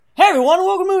everyone,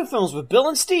 welcome to Movie Films with Bill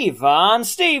and Steve. I'm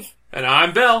Steve. And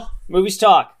I'm Bill. Movies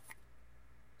talk.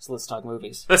 So let's talk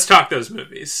movies. Let's talk those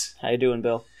movies. How you doing,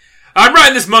 Bill? I'm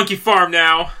running this monkey farm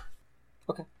now.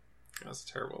 Okay. That's a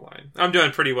terrible line. I'm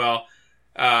doing pretty well.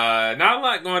 Not a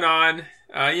lot going on.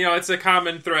 It's a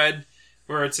common thread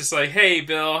where it's just like, hey,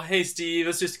 Bill, hey, Steve,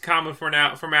 let's just common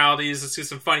formalities. Let's do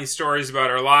some funny stories about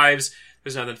our lives.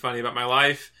 There's nothing funny about my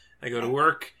life. I go to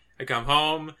work. I come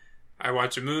home. I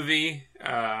watch a movie.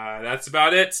 That's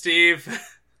about it, Steve.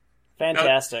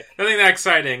 Fantastic. Nothing that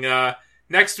exciting.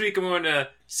 Next week I'm going to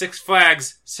Six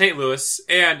Flags St. Louis,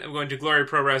 and I'm going to Glory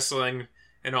Pro Wrestling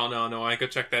in Alton, Illinois. Go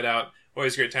check that out.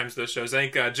 Always great times for those shows. I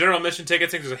think general admission tickets,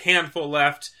 I think there's a handful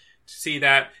left to see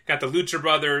that. Got the Lucha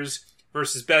Brothers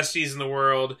versus Besties in the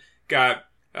World. Got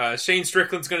Shane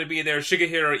Strickland's going to be there.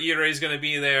 Shigehiro Irai's going to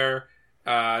be there.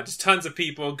 Just tons of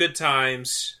people. Good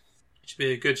times. Should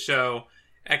be a good show.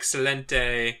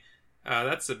 Excelente.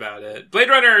 That's about it. Blade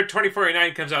Runner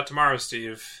 2049 comes out tomorrow,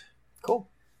 Steve. Cool.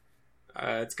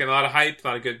 It's getting a lot of hype, a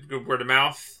lot of good word of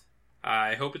mouth.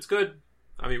 I hope it's good.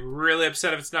 I'll be really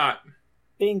upset if it's not.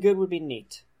 Being good would be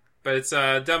neat. But it's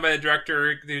done by the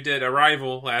director who did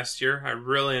Arrival last year. I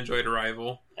really enjoyed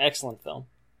Arrival. Excellent film.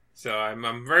 So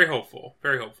I'm very hopeful.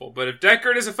 Very hopeful. But if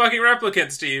Deckard is a fucking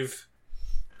replicant, Steve,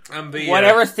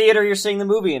 whatever theater you're seeing the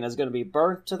movie in is going to be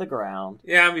burnt to the ground.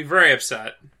 Yeah, I'll be very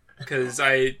upset. Because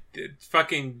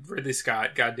fucking Ridley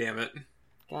Scott, God damn it,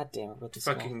 Ridley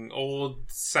Scott. Fucking old,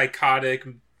 psychotic,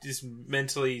 just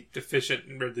mentally deficient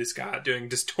Ridley Scott doing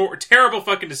just terrible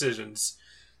fucking decisions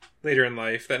later in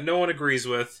life that no one agrees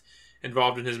with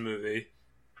involved in his movie.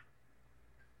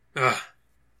 Ugh.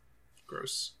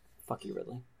 Gross. Fuck you,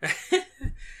 Ridley.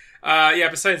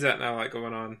 Besides that, not a lot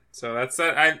going on. So that's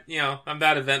that. I'm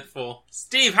that eventful.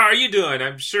 Steve, how are you doing?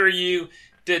 I'm sure you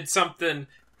did something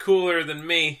cooler than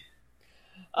me.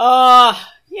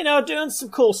 Doing some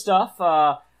cool stuff.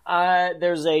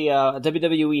 There's a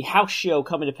WWE house show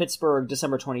coming to Pittsburgh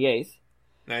December 28th.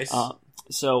 Nice.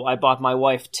 So I bought my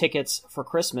wife tickets for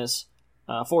Christmas.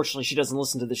 Fortunately, she doesn't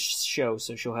listen to this show,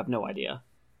 so she'll have no idea.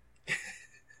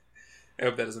 I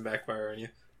hope that doesn't backfire on you.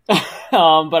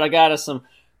 But I got us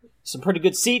some pretty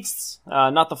good seats.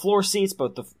 Not the floor seats,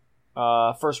 but the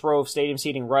first row of stadium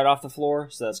seating right off the floor.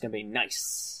 So that's going to be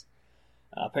nice.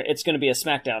 It's going to be a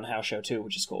SmackDown house show, too,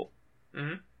 which is cool.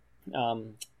 Mm-hmm.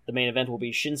 The main event will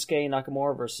be Shinsuke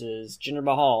Nakamura versus Jinder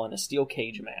Mahal in a steel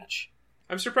cage match.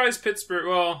 I'm surprised Pittsburgh...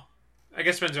 Well, I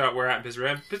guess it depends on where at in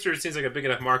Pittsburgh. Pittsburgh seems like a big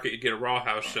enough market you'd get a Raw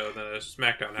house show than a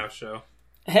SmackDown house show.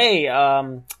 Hey,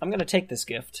 I'm going to take this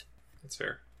gift. That's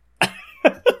fair.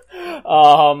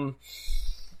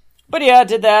 But yeah, I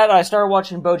did that. I started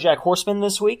watching BoJack Horseman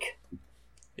this week.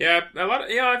 Yeah,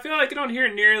 I feel like I don't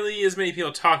hear nearly as many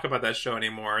people talk about that show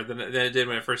anymore than it did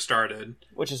when it first started.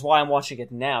 Which is why I'm watching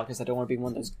it now, because I don't want to be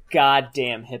one of those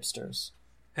goddamn hipsters.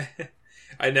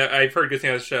 I know I've heard good things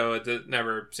about the show. It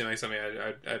never seemed like something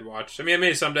I'd watch. I mean,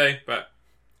 maybe someday, but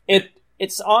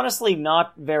it's honestly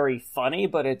not very funny,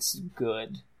 but it's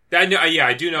good.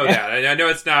 I do know that. I know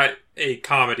it's not a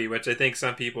comedy, which I think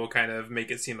some people kind of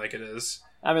make it seem like it is.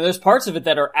 I mean, there's parts of it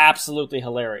that are absolutely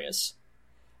hilarious.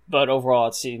 But overall,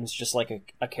 it seems just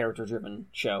like a character-driven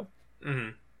show.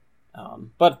 Mm-hmm.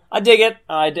 But I dig it.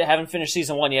 I haven't finished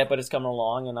season 1 yet, but it's coming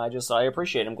along, and I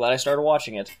appreciate it. I'm glad I started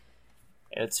watching it.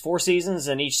 It's 4 seasons,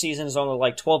 and each season is only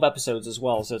like 12 episodes as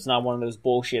well, so it's not one of those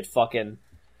bullshit fucking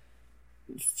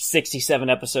 67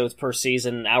 episodes per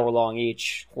season, hour-long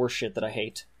each, horse shit that I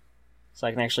hate. So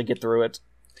I can actually get through it.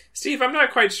 Steve, I'm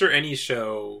not quite sure any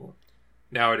show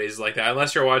nowadays like that,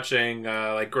 unless you're watching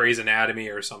like Grey's Anatomy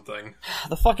or something.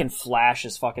 The fucking Flash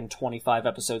is fucking 25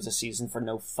 episodes a season for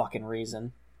no fucking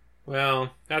reason.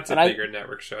 Well, that's a bigger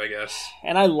network show, I guess.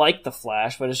 And I like The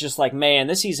Flash, but it's just like, man,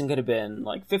 this season could have been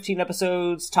like 15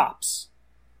 episodes tops.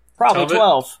 Probably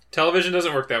 12. Television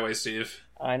doesn't work that way, Steve.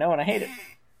 I know, and I hate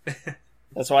it.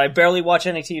 That's why I barely watch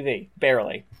any TV.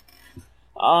 Barely.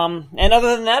 And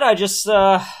other than that,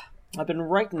 I've been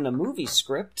writing a movie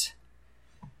script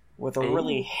with a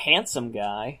really handsome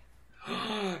guy.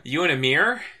 You in a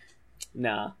mirror?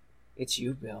 Nah, it's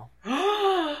you, Bill.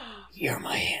 You're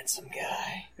my handsome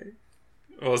guy.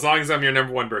 Well, as long as I'm your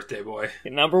number 1 birthday boy.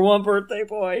 Your number 1 birthday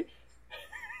boy.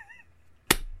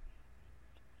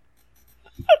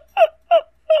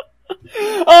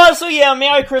 So yeah,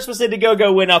 Merry Christmas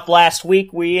Indiegogo went up last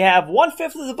week. We have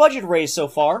 1/5 of the budget raised so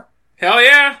far. Hell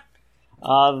yeah!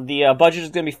 The budget is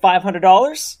going to be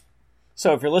 $500.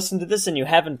 So if you're listening to this and you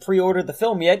haven't pre-ordered the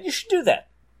film yet, you should do that.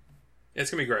 It's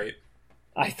going to be great.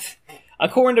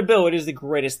 According to Bill, it is the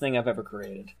greatest thing I've ever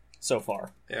created so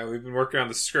far. Yeah, we've been working on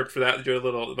the script for that to do a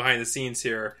little behind the scenes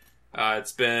here.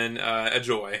 It's been a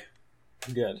joy.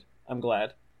 Good. I'm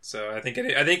glad. So I think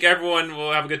everyone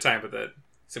will have a good time with it.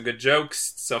 Some good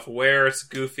jokes, self-aware, it's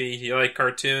goofy. You like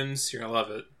cartoons, you're gonna love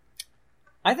it.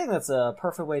 I think that's a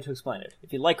perfect way to explain it.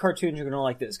 If you like cartoons, you're gonna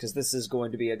like this, because this is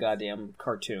going to be a goddamn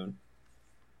cartoon.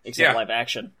 Except live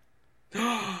action.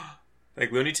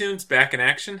 Like Looney Tunes, back in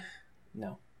action?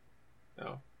 No.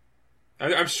 Oh.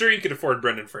 I'm sure you could afford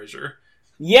Brendan Fraser.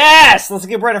 Yes! Let's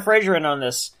get Brendan Fraser in on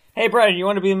this. Hey, Brendan, you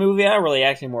want to be in the movie? I don't really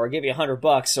act anymore. I'll give you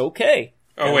 $100. Okay.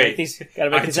 Oh, wait. Gotta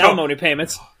make these alimony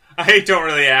payments. I don't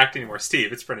really act anymore.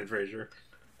 Steve, it's Brendan Fraser.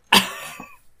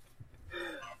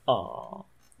 Aww.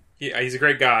 He's a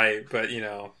great guy, but,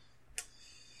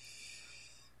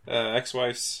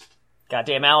 ex-wives.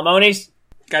 Goddamn alimonies.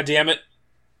 God damn it.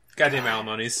 Goddamn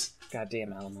alimonies.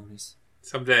 Goddamn alimonies.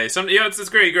 Someday. It's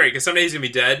great, because someday he's going to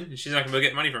be dead, and she's not going to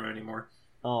get money from him anymore.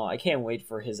 Oh, I can't wait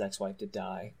for his ex-wife to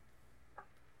die.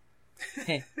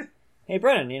 Hey,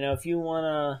 Brennan, if you want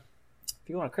a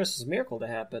Christmas miracle to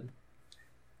happen,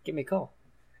 give me a call.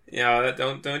 Yeah,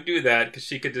 don't do that, because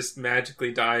she could just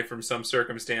magically die from some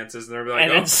circumstances, and they'll be like,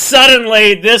 then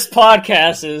suddenly this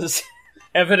podcast is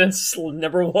evidence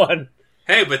number one.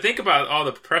 Hey, but think about all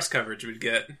the press coverage we'd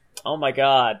get. Oh my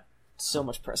god. So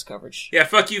much press coverage. Yeah,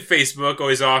 fuck you, Facebook,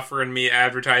 always offering me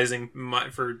advertising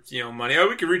for, money. Oh,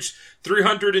 we can reach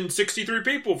 363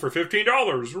 people for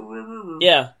 $15.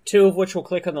 Yeah, 2 of which will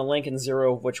click on the link and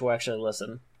 0 of which will actually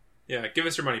listen. Yeah, give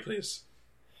us your money, please.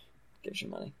 Give us your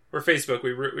money. We're Facebook.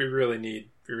 We really need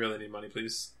money,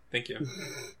 please. Thank you.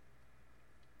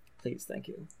 Please, thank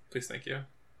you. Please, thank you.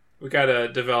 We gotta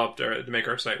develop to make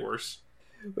our site worse.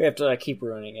 We have to keep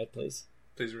ruining it, please.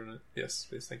 Please ruin it. Yes,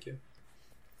 please, thank you.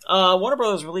 Warner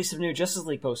Brothers released some new Justice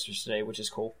League posters today, which is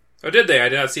cool. Oh, did they? I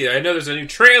did not see it. I know there's a new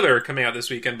trailer coming out this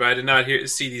weekend, but I did not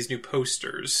see these new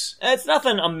posters. It's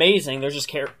nothing amazing. They're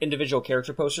just individual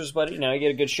character posters, but, you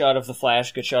get a good shot of The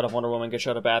Flash, good shot of Wonder Woman, good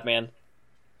shot of Batman.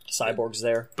 Cyborg's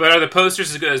there. But are the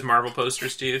posters as good as Marvel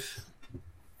posters, Steve?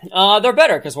 They're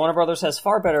better, because Warner Brothers has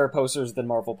far better posters than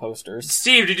Marvel posters.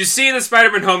 Steve, did you see the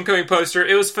Spider-Man Homecoming poster?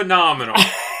 It was phenomenal.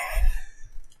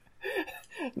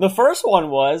 The first one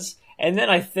was, and then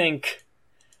I think,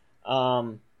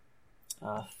 Paul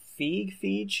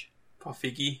Feige? Paul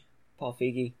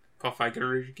Feige.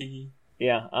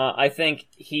 Yeah, I think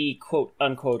he,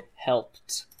 quote-unquote,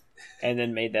 helped, and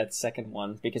then made that second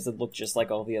one, because it looked just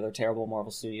like all the other terrible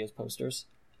Marvel Studios posters.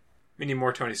 We need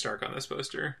more Tony Stark on this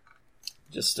poster.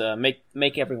 Just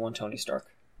make everyone Tony Stark.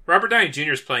 Robert Downey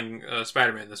Jr. is playing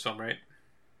Spider-Man in this film, right?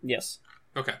 Yes.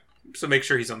 Okay. So make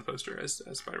sure he's on the poster as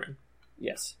Spider-Man.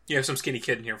 Yes. You have some skinny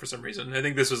kid in here for some reason. I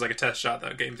think this was like a test shot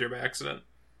that came through by accident.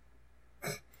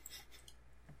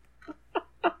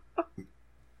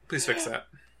 Please fix that.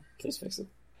 Please fix it.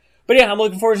 But yeah, I'm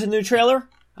looking forward to the new trailer.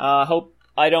 Hope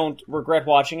I don't regret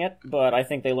watching it, but I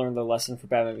think they learned their lesson for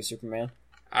Batman v Superman.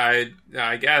 I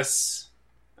guess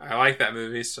I like that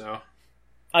movie, so...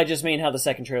 I just mean how the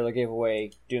second trailer gave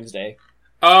away Doomsday.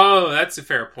 Oh, that's a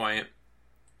fair point.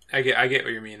 I get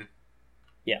what you mean.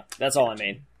 Yeah, that's all I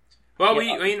mean. Well,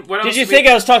 what else? Did you think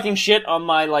I was talking shit on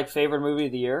my favorite movie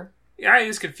of the year? Yeah, I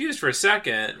was confused for a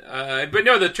second. But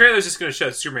no, the trailer's just going to show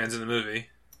Superman's in the movie,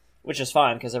 which is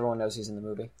fine because everyone knows he's in the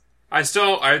movie. I'd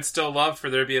still love for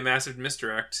there to be a massive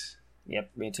misdirect.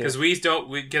 Yep, me too.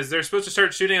 Because they're supposed to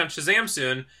start shooting on Shazam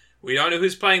soon. We don't know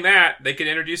who's playing that. They could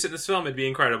introduce it in this film. It'd be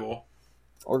incredible.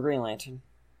 Or Green Lantern.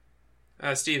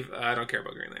 Steve, I don't care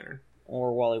about Green Lantern.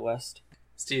 Or Wally West.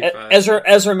 Steve,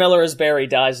 Ezra Miller as Barry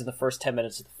dies in the first 10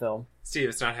 minutes of the film. Steve,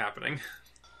 it's not happening.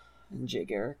 And Jay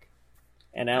Garrick.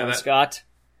 And Alan Scott.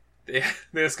 They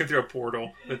just come through a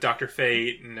portal with Dr.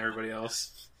 Fate and everybody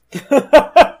else.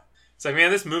 It's like,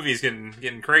 man, this movie's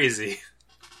getting crazy.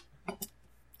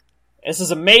 This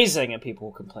is amazing, and people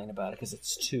will complain about it because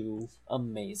it's too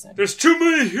amazing. There's too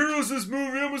many heroes in this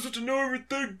movie. I'm supposed to know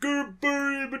everything.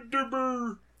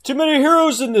 Too many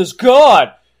heroes in this.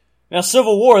 God. Now,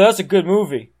 Civil War, that's a good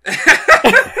movie.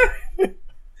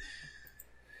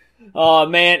 Oh,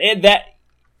 man.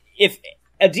 If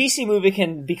a DC movie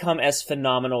can become as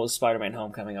phenomenal as Spider-Man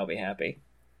Homecoming, I'll be happy.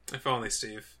 If only,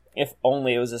 Steve. If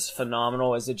only it was as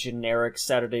phenomenal as a generic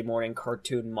Saturday morning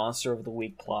cartoon Monster of the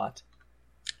Week plot,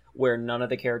 where none of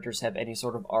the characters have any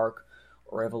sort of arc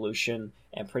or evolution,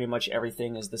 and pretty much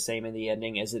everything is the same in the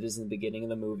ending as it is in the beginning of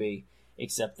the movie,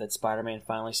 except that Spider-Man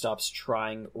finally stops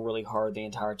trying really hard the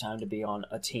entire time to be on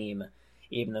a team,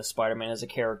 even though Spider-Man as a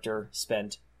character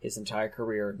spent his entire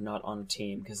career not on a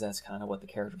team, because that's kind of what the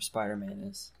character of Spider-Man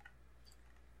is.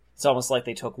 It's almost like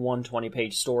they took one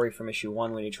 20-page story from issue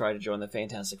 1 when he tried to join the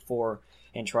Fantastic Four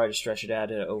and tried to stretch it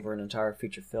out over an entire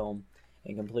feature film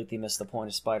and completely missed the point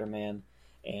of Spider-Man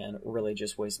and really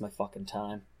just waste my fucking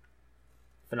time.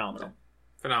 Phenomenal.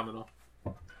 Phenomenal.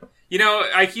 You know,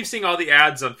 I keep seeing all the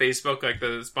ads on Facebook, like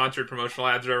the sponsored promotional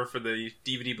ads or whatever for the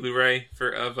DVD Blu-ray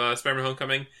of Spider-Man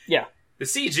Homecoming. Yeah. The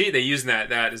CG they use in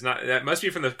that must be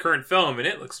from the current film, and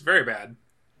it looks very bad.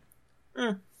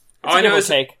 All I know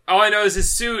is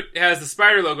his suit has the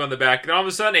spider logo on the back, and all of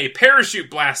a sudden a parachute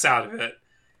blasts out of it.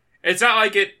 It's not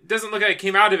like it doesn't look like it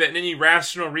came out of it in any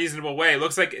rational, reasonable way. It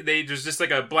looks like there's just like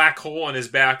a black hole in his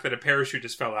back that a parachute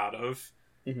just fell out of.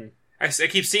 Mm-hmm. I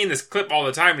keep seeing this clip all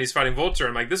the time when he's fighting Vulture.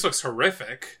 I'm like, this looks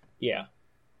horrific. Yeah.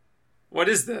 What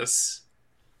is this?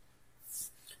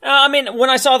 I mean,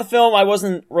 when I saw the film, I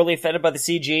wasn't really offended by the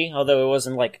CG, although it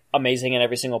wasn't, like, amazing at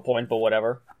every single point, but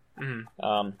whatever.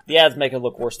 Mm-hmm. The ads make it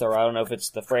look worse, though. I don't know if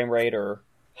it's the frame rate or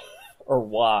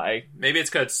why. Maybe it's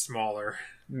because it's smaller.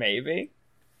 Maybe.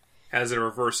 Has a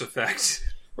reverse effect.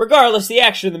 Regardless, the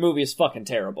action in the movie is fucking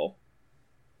terrible.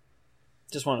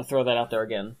 Just want to throw that out there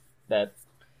again. That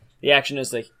the action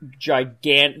is a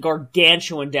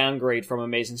gargantuan downgrade from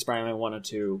Amazing Spider-Man 1 and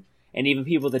 2. And even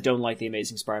people that don't like the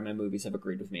Amazing Spider-Man movies have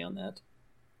agreed with me on that.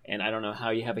 And I don't know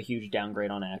how you have a huge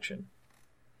downgrade on action.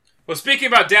 Well, speaking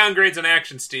about downgrades on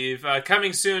action, Steve,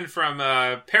 coming soon from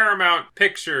Paramount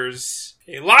Pictures,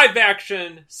 a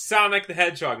live-action Sonic the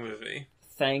Hedgehog movie.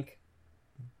 Thank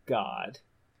God.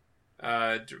 We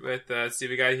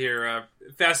got here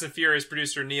Fast and Furious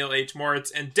producer Neil H.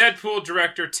 Moritz and Deadpool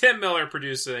director Tim Miller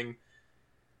producing.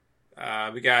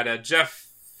 We got Jeff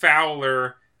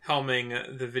Fowler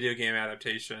helming the video game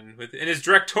adaptation in his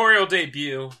directorial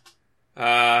debut.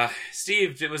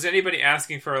 Steve, was anybody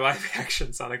asking for a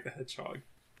live-action Sonic the Hedgehog?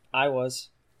 I was.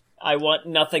 I want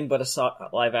nothing but a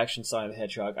live-action Sonic the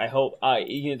Hedgehog. I hope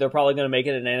they're probably going to make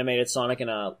it an animated Sonic in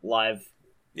a live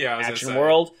action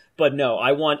world, but no,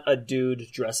 I want a dude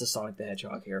dressed as Sonic the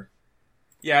Hedgehog here.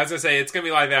 Yeah, I was going to say, it's going to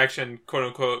be live action,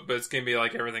 quote-unquote, but it's going to be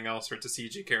like everything else where it's a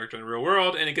CG character in the real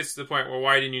world, and it gets to the point where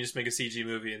why didn't you just make a CG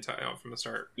movie from the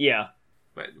start? Yeah.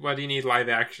 But what do you need live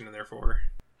action in there for?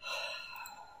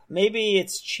 Maybe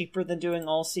it's cheaper than doing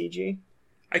all CG?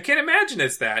 I can't imagine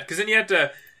it's that, because then you have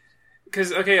to...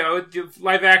 Because, okay,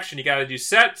 live action, you gotta do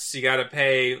sets, you gotta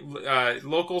pay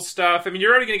local stuff. I mean,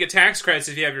 you're already gonna get tax credits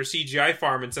if you have your CGI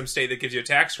farm in some state that gives you a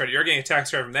tax credit. You're getting a tax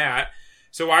credit from that.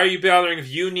 So why are you bothering with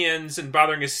unions and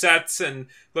bothering with sets and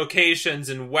locations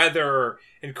and weather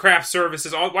and craft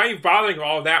services? Why are you bothering with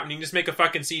all of that when you can just make a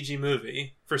fucking CG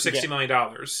movie for $60 million?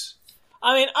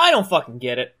 I mean, I don't fucking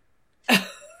get it.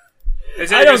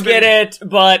 I don't get it,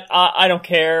 but I don't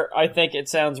care. I think it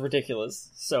sounds ridiculous.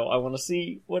 So I want to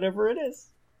see whatever it is.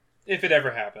 If it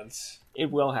ever happens.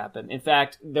 It will happen. In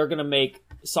fact, they're going to make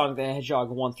Sonic the Hedgehog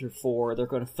 1 through 4. They're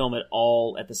going to film it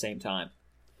all at the same time.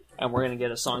 And we're going to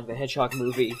get a Sonic the Hedgehog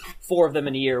movie, 4 of them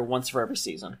in a year, once for every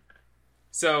season.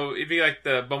 So it'd be like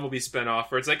the Bumblebee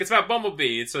spinoff, where it's like, it's about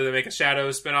Bumblebee, so they make a Shadow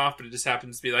spinoff, but it just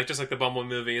happens to be like, just like the Bumblebee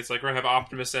movie, it's like, we're going to have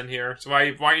Optimus in here, so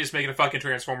why aren't you just making a fucking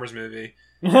Transformers movie?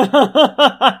 In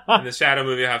the Shadow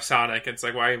movie, I have Sonic, it's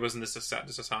like, why wasn't this just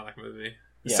a Sonic movie?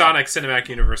 The Sonic cinematic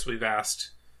universe will be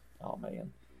vast. Oh,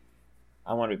 man.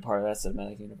 I want to be part of that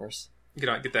cinematic universe.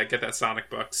 Get that Sonic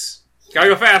bucks. Gotta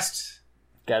go fast!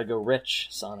 Gotta go rich,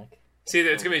 Sonic. See,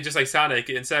 it's going to be just like Sonic.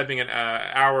 Instead of being an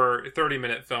hour,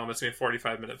 30-minute film, it's going to be a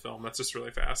 45-minute film. That's just really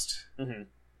fast. Mm-hmm.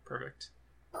 Perfect.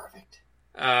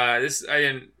 I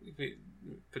didn't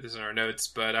put this in our notes,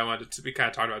 but I wanted to be kind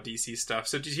of talking about DC stuff.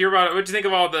 So did you hear about it? What did you think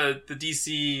of all the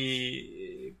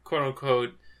DC,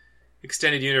 quote-unquote,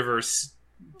 extended universe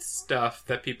stuff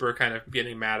that people are kind of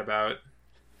getting mad about?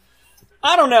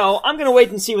 I don't know. I'm going to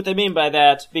wait and see what they mean by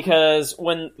that, because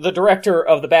when the director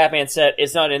of the Batman set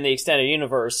is not in the extended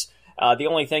universe, the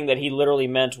only thing that he literally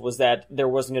meant was that there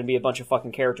wasn't going to be a bunch of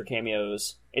fucking character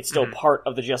cameos. It's still part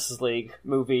of the Justice League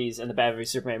movies, and the Batman v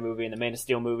Superman movie, and the Man of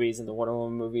Steel movies, and the Wonder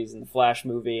Woman movies, and the Flash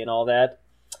movie, and all that.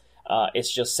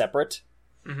 It's just separate.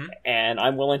 Mm-hmm. And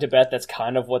I'm willing to bet that's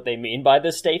kind of what they mean by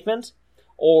this statement.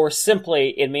 Or simply,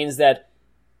 it means that,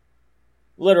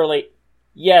 literally,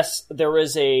 yes, there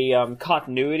is a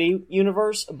continuity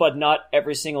universe, but not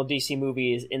every single DC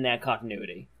movie is in that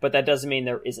continuity. But that doesn't mean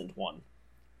there isn't one.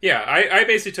 Yeah, I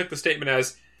basically took the statement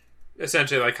as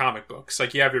essentially like comic books.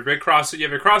 Like you have your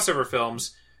crossover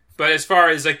films, but as far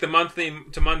as like the monthly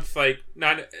to month, like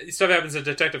not stuff happens in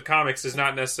Detective Comics does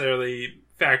not necessarily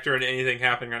factor into anything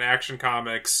happening on Action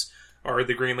Comics or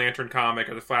the Green Lantern comic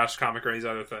or the Flash comic or these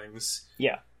other things.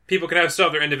 Yeah. People can have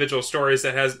their individual stories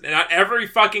that has not every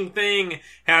fucking thing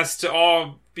has to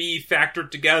all be factored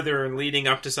together and leading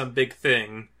up to some big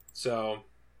thing. So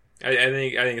I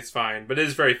think it's fine, but it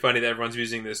is very funny that everyone's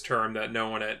using this term that no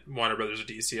one at Warner Brothers or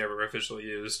DC ever officially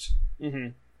used. Mm-hmm.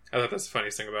 I thought that's the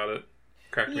funniest thing about it.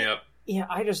 Cracked me up. Yeah,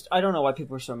 I don't know why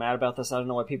people are so mad about this. I don't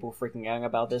know why people are freaking out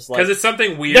about this. Because it's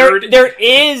something weird. There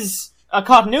is a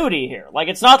continuity here. Like,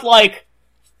 it's not like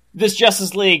this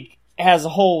Justice League has a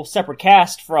whole separate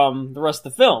cast from the rest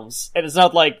of the films. And it's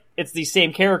not like it's these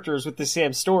same characters with the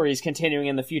same stories continuing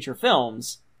in the future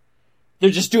films.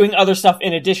 They're just doing other stuff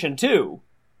in addition too.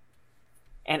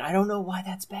 And I don't know why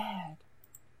that's bad.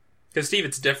 Because, Steve,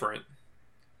 it's different.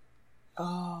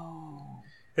 Oh.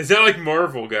 It's not like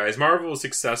Marvel, guys. Marvel is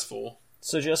successful.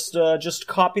 So just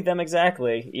copy them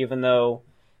exactly, even though,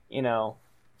 no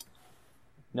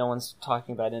one's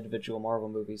talking about individual Marvel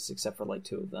movies except for like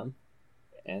 2 of them.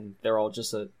 And they're all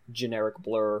just a generic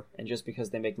blur, and just because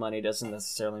they make money doesn't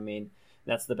necessarily mean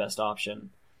that's the best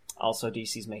option. Also,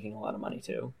 DC's making a lot of money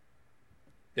too.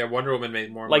 Yeah, Wonder Woman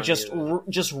made more money. Like,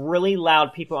 just really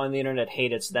loud people on the internet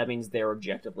hate it, so that means they're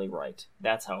objectively right.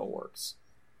 That's how it works.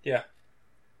 Yeah.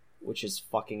 Which is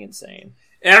fucking insane.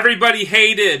 Everybody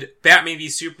hated Batman v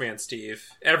Superman, Steve.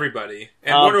 Everybody.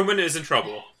 And Wonder Woman is in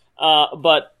trouble.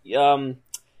 But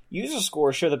user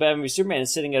scores show that Batman v Superman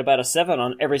is sitting at about a 7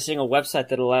 on every single website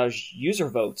that allows user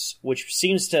votes, which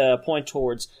seems to point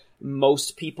towards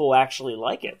most people actually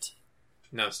like it.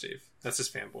 No, Steve. That's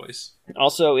just fanboys.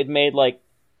 Also, it made like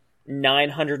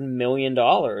 $900 million.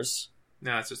 No,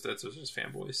 that's just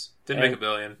fanboys. Didn't make $1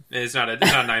 billion. It's not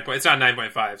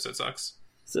 9.5, so it sucks.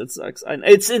 So it sucks.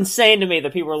 It's insane to me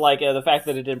that people are like, the fact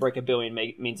that it didn't break $1 billion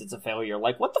means it's a failure.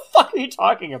 Like, what the fuck are you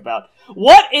talking about?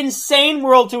 What insane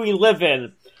world do we live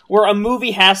in where a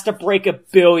movie has to break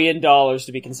 $1 billion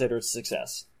to be considered a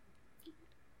success?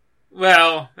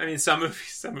 Well, I mean, some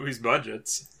movies'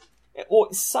 budgets.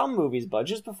 Well, some movies'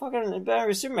 budgets, but fucking Batman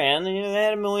v Superman, they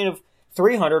had $1 million of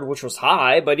 300, which was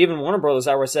high, but even Warner Brothers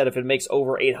outright said if it makes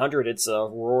over 800, it's a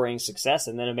roaring success,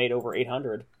 and then it made over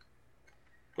 800.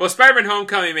 Well, Spider-Man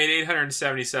Homecoming made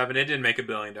 $877. It didn't make $1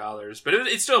 billion, but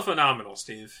it's still phenomenal,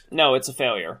 Steve. No, it's a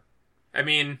failure. I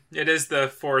mean, it is the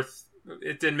 4th.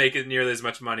 It didn't make it nearly as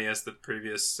much money as the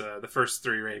previous, the first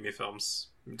 3 Raimi films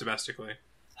domestically.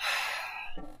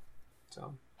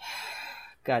 So,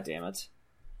 God damn it.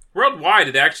 Worldwide,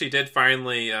 it actually did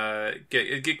finally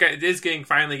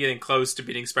finally getting close to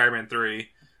beating Spider-Man 3,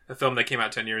 a film that came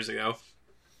out 10 years ago.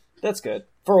 That's good.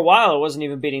 For a while, it wasn't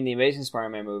even beating the Amazing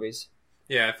Spider-Man movies.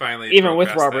 Yeah, finally. Even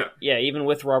with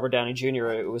Robert Downey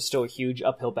Jr., it was still a huge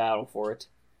uphill battle for it.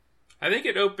 I think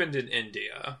it opened in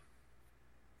India,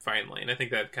 finally, and I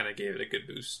think that kind of gave it a good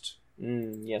boost.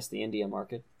 Yes, the India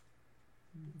market.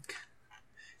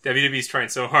 WWE's trying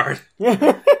so hard.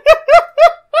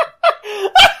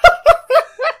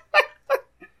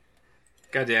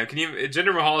 Goddamn!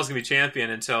 Jinder Mahal is gonna be champion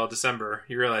until December.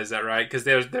 You realize that, right? Because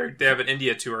they have an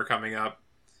India tour coming up.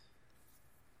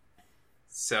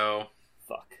 So,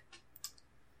 fuck.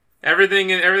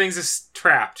 Everything's just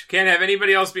trapped. Can't have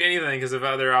anybody else be anything because of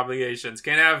other obligations.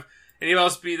 Can't have anybody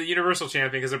else be the Universal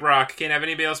Champion because of Brock. Can't have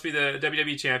anybody else be the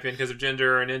WWE Champion because of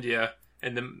Jinder and India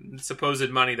and the supposed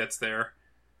money that's there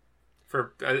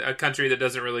for a country that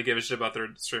doesn't really give a shit about their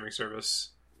streaming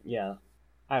service. Yeah,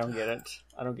 I don't get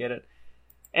it.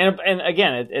 And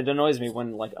again, it annoys me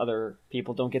when like other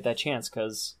people don't get that chance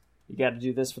because you got to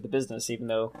do this for the business, even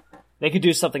though they could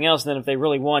do something else. And then if they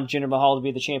really want Jinder Mahal to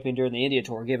be the champion during the India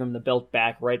tour, give him the belt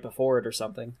back right before it or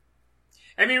something.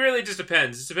 I mean, really, it just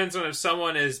depends. It depends on if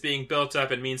someone is being built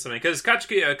up and means something. Because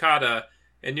Katsuki Okada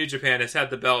in New Japan has had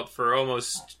the belt for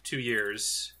almost 2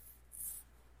 years.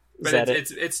 But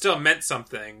it's still meant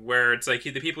something, where it's like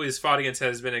the people he's fought against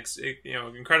has been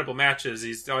incredible matches.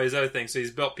 He's all these other things, so he's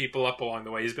built people up along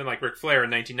the way. He's been like Ric Flair in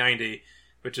 1990,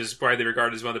 which is widely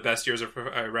regarded as one of the best years a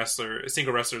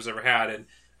single wrestler's ever had, and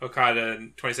Okada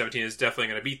in 2017 is definitely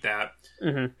going to beat that.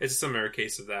 Mm-hmm. It's a similar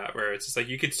case of that, where it's just like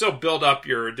you could still build up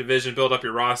your division, build up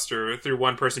your roster through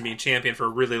one person being champion for a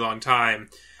really long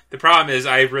time. The problem is,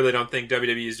 I really don't think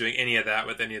WWE is doing any of that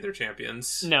with any of their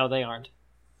champions. No, they aren't.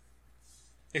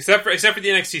 Except for the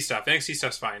NXT stuff. NXT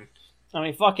stuff's fine. I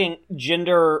mean, fucking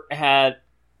Jinder had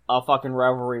a fucking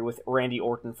rivalry with Randy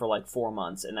Orton for like 4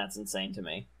 months, and that's insane to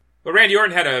me. But Randy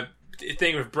Orton had a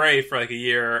thing with Bray for like a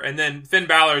year, and then Finn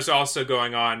Balor's also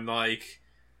going on like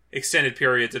extended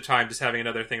periods of time just having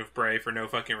another thing with Bray for no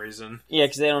fucking reason. Yeah,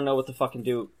 because they don't know what to fucking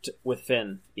do with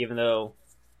Finn, even though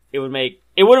it would have made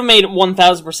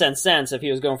 1000% sense if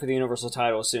he was going for the Universal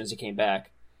title as soon as he came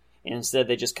back. And instead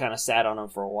they just kind of sat on him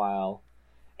for a while.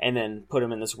 And then put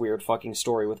him in this weird fucking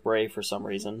story with Bray for some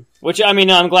reason. Which, I mean,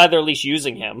 I'm glad they're at least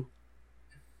using him.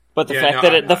 But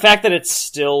the fact that it's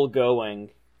still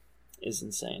going is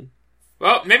insane.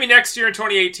 Well, maybe next year in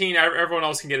 2018, everyone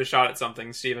else can get a shot at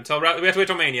something, Steve. We have to wait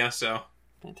till Mania, so.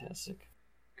 Fantastic.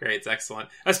 Great, it's excellent.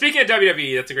 Speaking of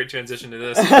WWE, that's a great transition to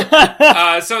this.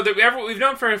 We've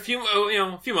known for a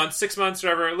few months, 6 months,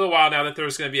 whatever, a little while now that there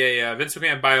was going to be a Vince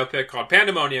McMahon biopic called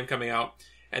Pandemonium coming out,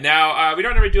 and now we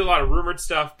don't really do a lot of rumored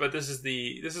stuff, but this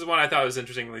is one I thought was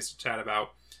interesting at least to chat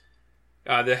about.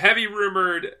 The heavy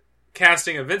rumored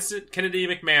casting of Vincent Kennedy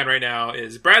McMahon right now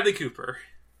is Bradley Cooper.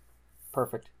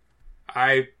 Perfect.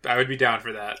 I would be down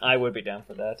for that. I would be down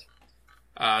for that.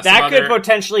 That could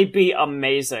potentially be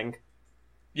amazing.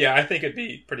 Yeah, I think it'd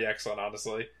be pretty excellent,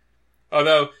 honestly.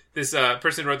 Although, this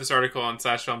person who wrote this article on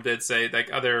Slash Film did say, like,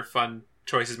 other fun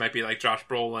choices might be, like, Josh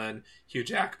Brolin, Hugh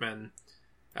Jackman,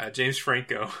 James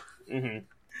Franco. Mm-hmm.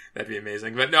 That'd be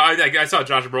amazing. But no, I saw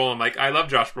Josh Brolin. Like, I love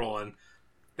Josh Brolin.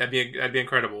 That'd be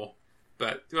incredible.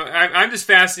 But I'm just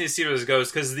fascinated to see where this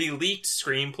goes, because the leaked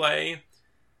screenplay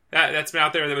that's been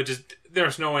out there,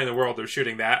 there's no way in the world they're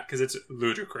shooting that, because it's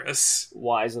ludicrous.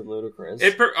 Why is it ludicrous?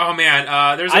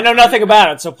 I know nothing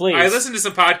about it, so please. I listened to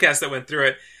some podcasts that went through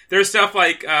it. There's stuff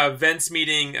like Vince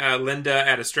meeting Linda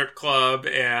at a strip club,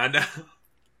 and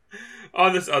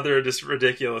all this other just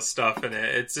ridiculous stuff in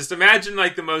it. It's just, imagine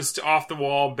like the most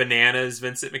off-the-wall bananas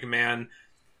Vincent McMahon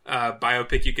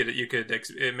biopic you could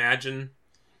imagine.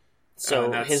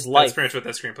 So his life. That's pretty much what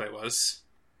that screenplay was.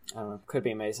 I don't know. Could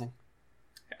be amazing.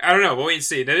 I don't know. We'll wait and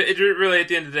see. It really, at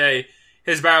the end of the day,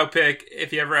 his biopic,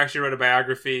 if he ever actually wrote a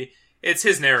biography, it's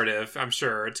his narrative, I'm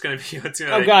sure. It's going to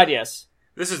be... God, yes.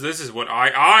 This is what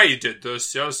I did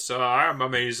this. Yes, I'm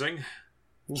amazing.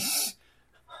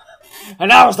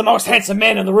 And I was the most handsome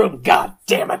man in the room. God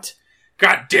damn it.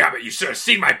 God damn it. You should have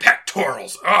seen my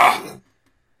pectorals. Ugh.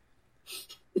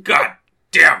 God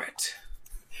damn it.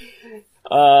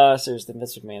 Seriously,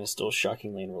 Vince McMahon is still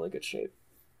shockingly in really good shape.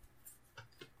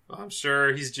 Well, I'm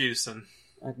sure he's juicing.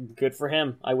 Good for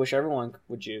him. I wish everyone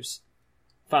would juice.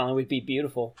 Finally, we'd be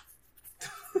beautiful.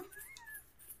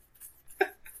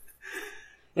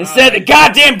 Instead, the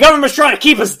goddamn government's trying to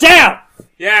keep us down!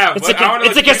 Yeah, it's a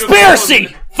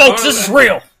conspiracy! Folks, this is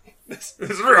real! This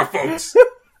is real, folks.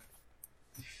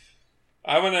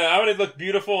 I wanna look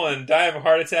beautiful and die of a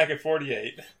heart attack at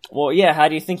 48. Well, yeah, how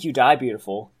do you think you die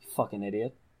beautiful? You fucking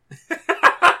idiot.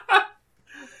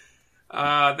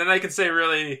 Then I can say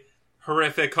really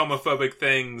horrific homophobic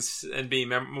things and be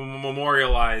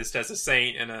memorialized as a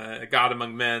saint and a god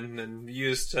among men and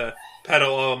used to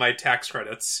peddle all of my tax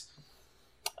credits.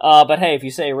 But hey, if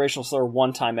you say a racial slur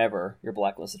one time ever, you're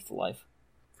blacklisted for life.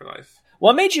 For life.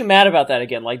 What made you mad about that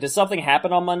again? Like, did something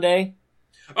happen on Monday?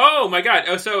 Oh my god!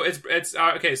 Oh, so it's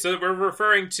okay. So we're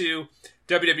referring to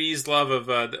WWE's love of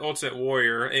the Ultimate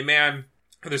Warrior, a man.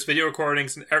 There's video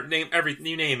recordings,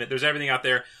 you name it. There's everything out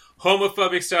there.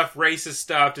 Homophobic stuff, racist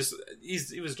stuff.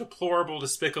 He was a deplorable,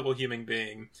 despicable human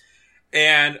being.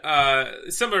 And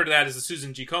similar to that is the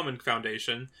Susan G. Komen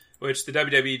Foundation, which the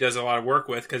WWE does a lot of work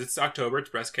with because it's October, it's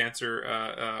Breast Cancer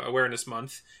Awareness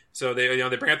Month. So they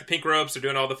bring out the pink ropes, they're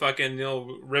doing all the fucking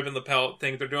ribbon lapel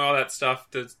thing, they're doing all that stuff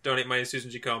to donate money to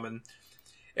Susan G. Komen.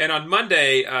 And on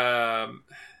Monday,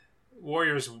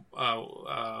 Warrior's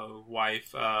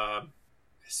wife,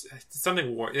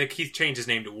 something like he changed his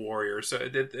name to Warrior, so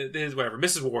it is whatever.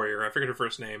 Mrs. Warrior, I forget her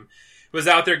first name, was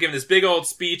out there giving this big old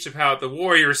speech about the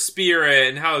warrior spirit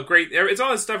and how great it's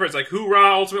all this stuff where it's like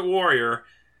hoorah, Ultimate Warrior.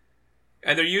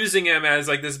 And they're using him as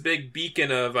like this big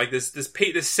beacon of like this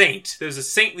saint. There's a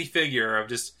saintly figure of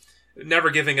just never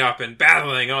giving up and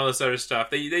battling and all this other stuff.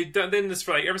 They've done this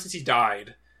for like ever since he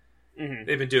died. Mm-hmm.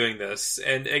 They've been doing this,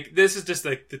 and this is just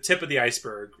like the tip of the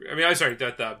iceberg. I mean, I'm sorry,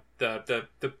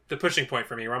 the pushing point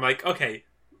for me, where I'm like, okay,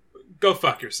 go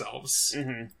fuck yourselves.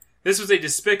 Mm-hmm. This was a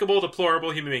despicable,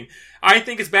 deplorable human being. I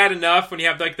think it's bad enough when you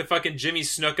have, like, the fucking Jimmy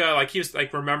Snuka, like, he was,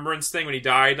 like, remembrance thing when he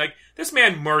died. Like, this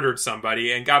man murdered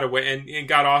somebody and got away, and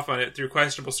got off on it through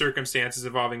questionable circumstances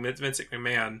involving Vince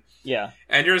McMahon. Yeah.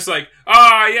 And you're just like,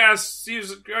 yes, he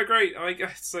was great. Like,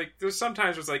 it's like, there's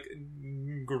sometimes it's like,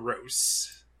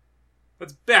 gross.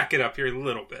 Let's back it up here a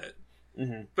little bit.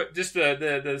 Mm-hmm. But just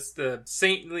the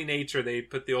saintly nature they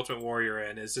put the Ultimate Warrior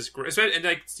in is just gross. And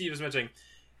like Steve was mentioning,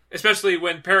 especially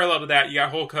when parallel to that, you got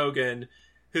Hulk Hogan,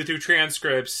 who through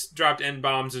transcripts dropped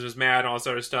N-bombs and was mad and all this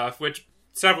other stuff, which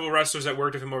several wrestlers that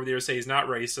worked with him over the years say he's not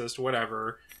racist,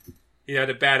 whatever. He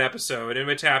had a bad episode, and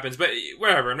which happens, but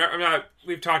whatever. I'm not.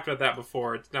 We've talked about that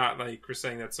before. It's not like we're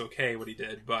saying that's okay what he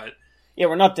did, but yeah,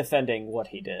 we're not defending what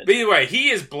he did. But anyway, he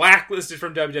is blacklisted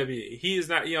from WWE. He is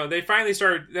not. They finally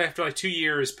started after like 2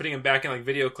 years putting him back in like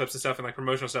video clips and stuff and like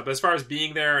promotional stuff. But as far as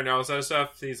being there and all this other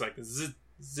stuff, he's like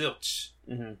zilch.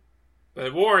 Mm-hmm.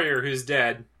 But Warrior, who's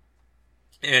dead,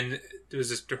 and it was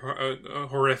just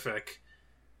horrific,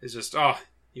 is just,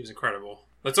 he was incredible.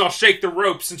 Let's all shake the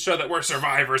ropes and show that we're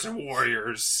survivors and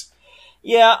warriors.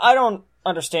 Yeah, I don't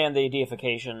understand the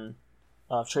deification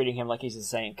of treating him like he's a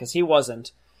saint, because he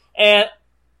wasn't. And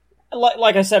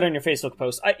like I said on your Facebook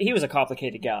post, he was a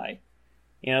complicated guy.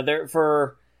 There's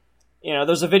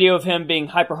a video of him being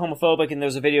hyper homophobic, and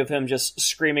there's a video of him just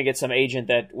screaming at some agent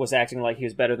that was acting like he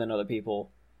was better than other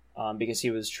people, because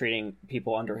he was treating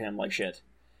people under him like shit.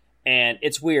 And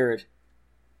it's weird,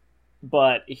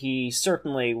 but he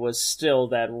certainly was still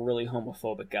that really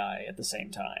homophobic guy at the same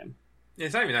time.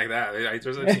 It's not even like that. I've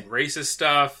seen racist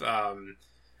stuff,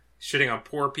 shitting on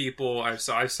poor people. I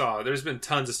saw. There's been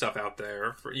tons of stuff out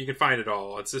there. You can find it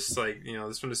all. It's just like,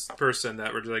 this from this person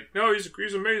that we're just like, no, he's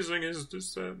amazing. He's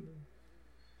just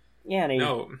yeah, and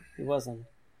no, he wasn't.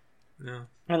 No,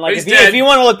 and like if you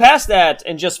want to look past that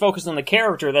and just focus on the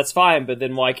character, that's fine. But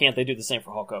then why can't they do the same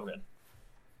for Hulk Hogan?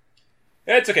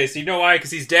 It's okay. So you know why? Because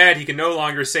he's dead. He can no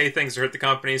longer say things to hurt the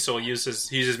company. So he'll use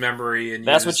his memory and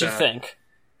that's what you think.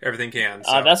 Everything can.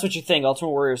 So. That's what you think. Ultimate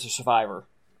Warrior's a survivor.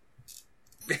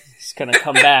 He's gonna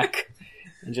come back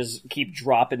and just keep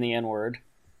dropping the N-word.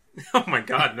 Oh my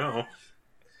god, no.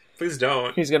 Please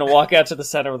don't. He's gonna walk out to the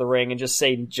center of the ring and just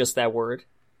say just that word.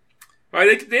 Well,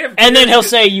 and then he'll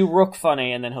say, "You rook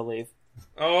funny," and then he'll leave.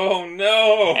 Oh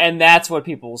no! And that's what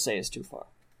people will say is too far.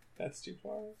 That's too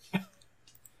far.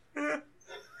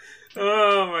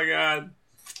 Oh my god.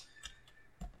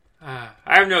 I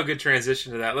have no good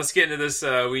transition to that. Let's get into this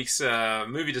week's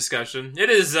movie discussion. It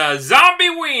is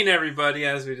Zombiween, everybody.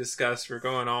 As we discussed, we're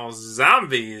going all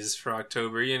zombies for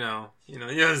October.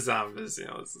 Zombies.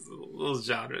 This is a little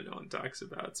genre no one talks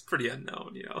about. It's pretty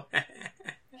unknown.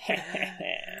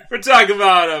 We're talking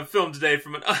about a film today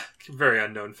from a very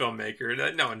unknown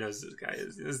filmmaker. No one knows who this guy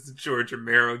is. This is the George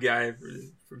Romero guy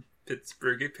from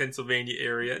Pittsburgh, Pennsylvania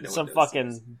area. Some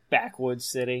fucking backwoods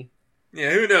city.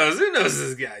 Yeah, who knows? Who knows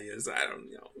who this guy is? I don't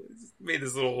know. He's made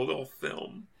this little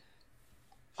film.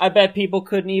 I bet people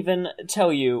couldn't even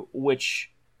tell you which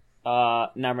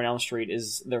Nightmare on Elm Street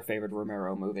is their favorite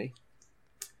Romero movie.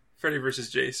 Freddy vs.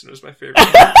 Jason was my favorite.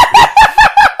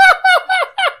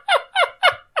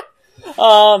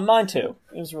 Mine too.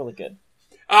 It was really good.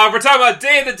 We're talking about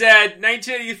Day of the Dead,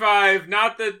 1985,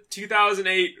 not the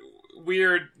 2008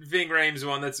 weird Ving Rhames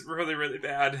one that's really, really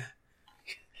bad.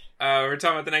 We're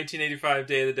talking about the 1985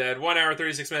 Day of the Dead. 1 hour,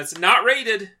 36 minutes. Not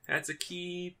rated. That's a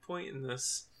key point in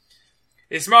this.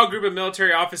 A small group of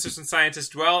military officers and scientists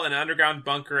dwell in an underground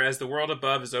bunker as the world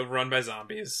above is overrun by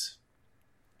zombies.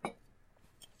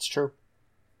 It's true.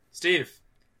 Steve,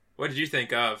 what did you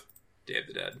think of Day of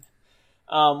the Dead?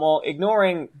 Well,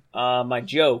 ignoring my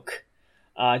joke,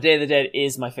 Day of the Dead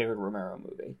is my favorite Romero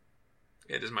movie.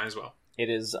 It is mine as well.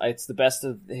 It's the best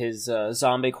of his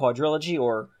zombie quadrilogy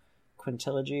or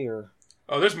quintilogy or...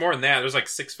 Oh, there's more than that. There's like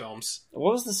 6 films.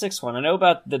 What was the 6th one? I know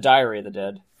about The Diary of the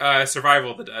Dead.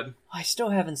 Survival of the Dead. I still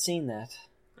haven't seen that.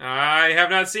 I have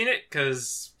not seen it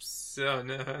because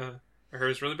I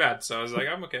heard it's really bad, so I was like,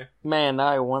 I'm okay. Man, now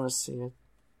I want to see it.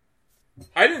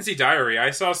 I didn't see Diary. I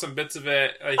saw some bits of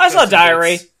it. I saw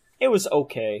Diary. It was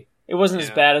okay. It wasn't as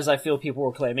bad as I feel people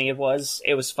were claiming it was.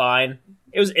 It was fine.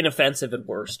 It was inoffensive at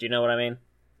worst, you know what I mean?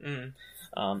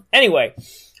 Mm-hmm. Anyway...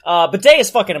 but Day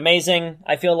is fucking amazing.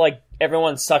 I feel like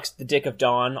everyone sucks the dick of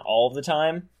Dawn all of the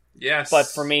time. Yes. But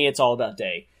for me, it's all about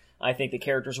Day. I think the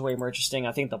characters are way more interesting.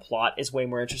 I think the plot is way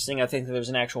more interesting. I think that there's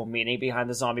an actual meaning behind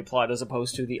the zombie plot as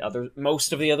opposed to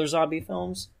most of the other zombie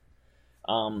films.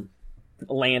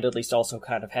 Land at least also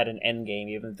kind of had an end game,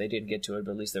 even if they didn't get to it,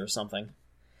 but at least there was something.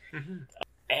 Mm-hmm.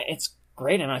 It's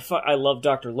great, and I love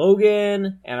Dr.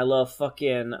 Logan, and I love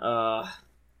fucking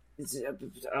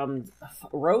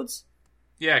Rhodes?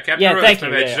 Yeah, Captain Rhodes, thank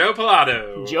you. Joe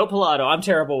Pilato. Joe Pilato. I'm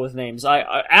terrible with names. I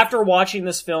after watching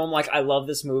this film, I love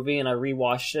this movie, and I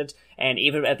rewatched it, and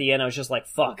even at the end, I was just like,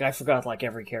 fuck, I forgot,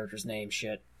 every character's name,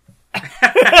 shit.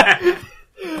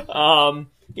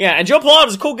 Yeah, and Joe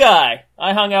Pilato's a cool guy.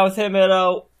 I hung out with him at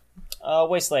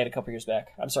Wasteland a couple years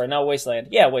back. I'm sorry, not Wasteland.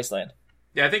 Yeah, Wasteland.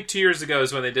 Yeah, I think 2 years ago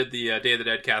is when they did the Day of the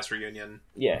Dead cast reunion.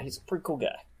 Yeah, he's a pretty cool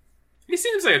guy. He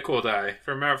seems like a cool guy,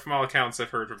 from all accounts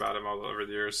I've heard about him all over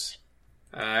the years.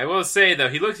 I will say, though,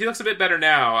 he looks a bit better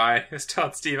now. I was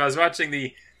telling Steve, I was watching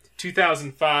the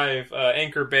 2005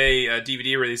 Anchor Bay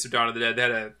DVD release of Dawn of the Dead. They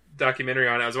had a documentary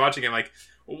on it. I was watching it like,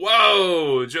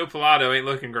 whoa, Joe Pilato ain't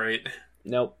looking great.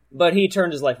 Nope. But he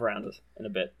turned his life around in a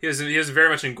bit. He was very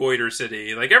much in Goiter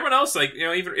City. Like, everyone else,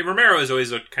 even Romero has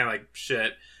always looked kind of like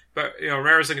shit. But,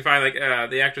 Romero's looking fine. Like,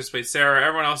 the actress played Sarah.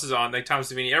 Everyone else is on. Like, Tom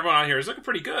Savini. Everyone on here is looking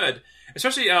pretty good.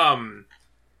 Especially,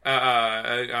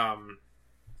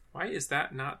 why is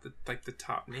that not the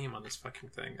top name on this fucking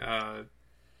thing?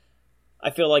 I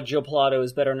feel like Joe Pilato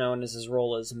is better known as his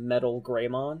role as Metal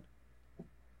Greymon.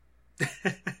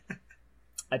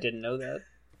 I didn't know that.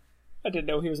 I didn't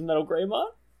know he was Metal Greymon.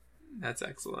 That's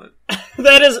excellent.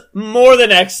 That is more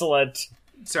than excellent.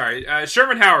 Sorry,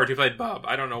 Sherman Howard, who played Bub.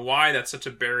 I don't know why that's such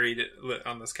a buried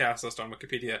on this cast list on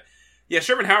Wikipedia. Yeah,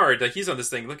 Sherman Howard, like, he's on this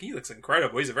thing. Look, he looks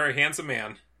incredible. He's a very handsome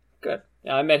man. Good.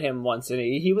 Yeah, I met him once, and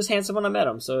he was handsome when I met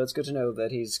him, so it's good to know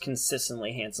that he's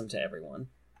consistently handsome to everyone.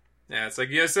 Yeah, it's like,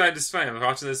 yes, I just find I'm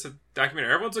watching this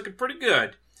documentary. Everyone's looking pretty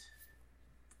good.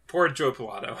 Poor Joe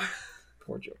Pilato.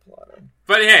 Poor Joe Pilato.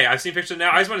 But hey, I've seen pictures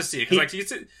now. I just want to see it,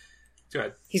 because, go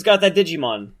ahead. He's got that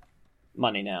Digimon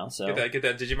money now, so... Get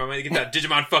that Digimon money. Get that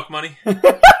Digimon fuck money.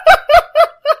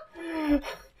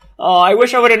 Oh, I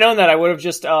wish I would have known that. I would have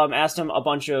just asked him a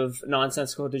bunch of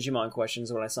nonsensical Digimon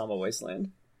questions when I saw him at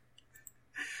Wasteland.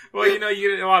 Well, you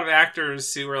get a lot of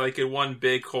actors who were like in one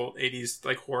big whole 80s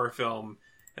like horror film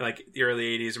in like the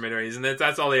early 80s or mid 80s, and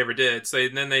that's all they ever did. So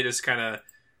then they just kind of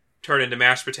turn into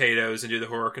mashed potatoes and do the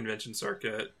horror convention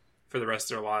circuit for the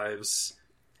rest of their lives.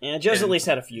 Yeah, Joe's at least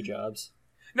had a few jobs.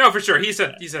 No, for sure. He's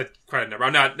had quite a number.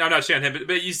 I'm not shitting him,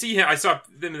 but you see him. I saw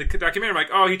him in the documentary. I'm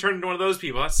like, oh, he turned into one of those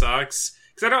people. That sucks.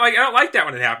 Because I don't like that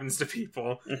when it happens to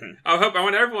people. Mm-hmm. I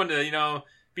want everyone to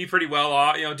be pretty well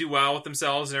off, do well with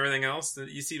themselves and everything else.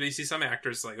 You see some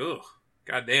actors like, oh,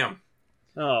 goddamn.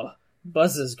 Oh,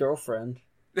 Buzz's girlfriend.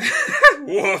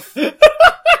 Woof.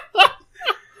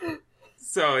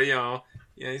 So you hope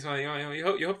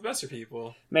the best for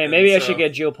people. Man, maybe I should get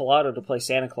Joe Pilato to play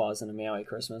Santa Claus in a Meowie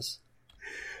Christmas.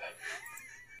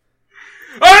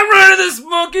 I'm running this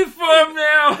monkey farm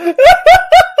now.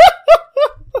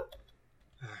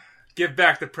 Give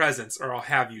back the presents, or I'll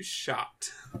have you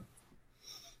shot.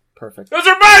 Perfect. Those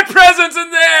are my presents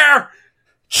in there!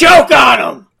 Choke on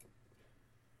them!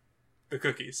 The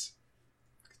cookies.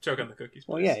 Choke on the cookies, please.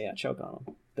 Well, yeah, choke on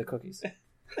them. The cookies.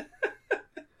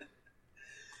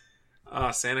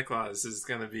 Santa Claus is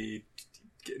gonna be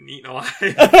getting eaten alive.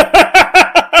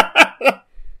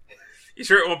 You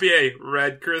sure it won't be a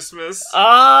red Christmas? No,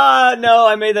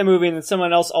 I made that movie, and then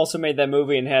someone else also made that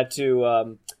movie and had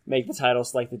to make the title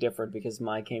slightly different because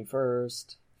mine came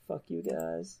first. Fuck you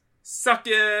guys. Suck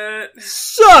it!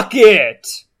 Suck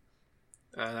it!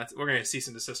 We're gonna cease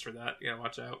and desist for that. You gotta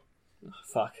watch out. Oh,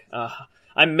 fuck.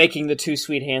 I'm making the too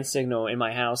sweet hand signal in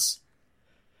my house.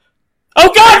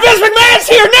 Oh god, Vince McMahon's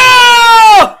here!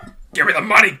 No! Give me the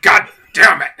money, god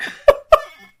damn it!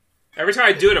 Every time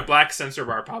I do it, a black sensor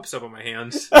bar pops up on my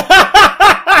hands.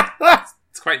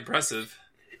 It's quite impressive.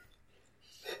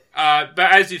 But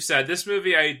as you've said, this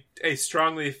movie I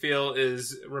strongly feel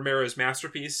is Romero's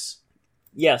masterpiece.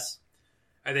 Yes.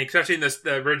 I think, especially in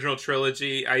the original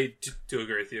trilogy, I do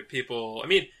agree with you. People, I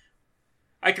mean,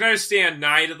 I can understand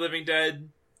Night of the Living Dead,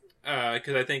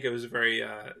 because I think it was a very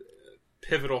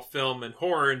pivotal film in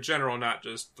horror in general, not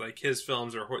just like his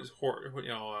films or horror,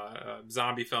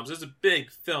 zombie films. It's a big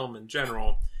film in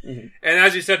general. Mm-hmm. And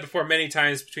as you said before many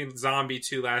times between Zombie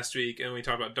 2 last week and we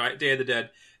talked about Day of the Dead,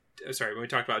 when we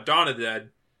talked about Dawn of the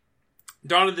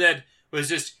Dead was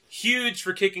just huge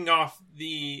for kicking off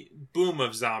the boom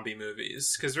of zombie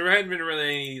movies, because there hadn't been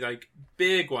really any like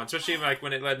big ones, especially like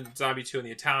when it led to Zombie 2 and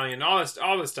the Italian, all this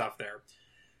stuff there.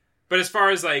 But as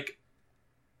far as like,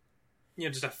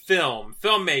 just a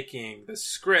filmmaking, the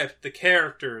script, the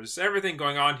characters, everything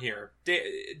going on here, Day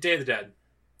of the Dead,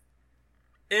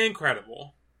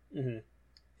 incredible. Mm-hmm.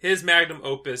 His magnum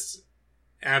opus,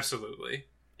 absolutely.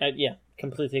 Yeah,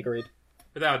 completely agreed.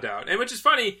 Without a doubt. And which is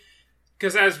funny,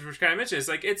 because as we kind of mentioned, it's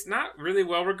like, it's not really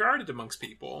well regarded amongst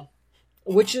people.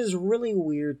 Which is really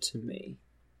weird to me.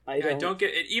 I don't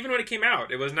get it. Even when it came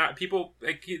out, it was not, people,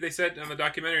 like they said on the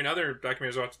documentary and other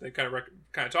documentaries, they kind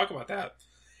of talk about that.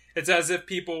 It's as if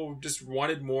people just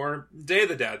wanted more Day of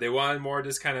the Dead. They wanted more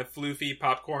just kind of floofy,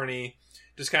 popcorny,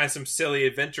 just kind of some silly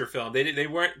adventure film. They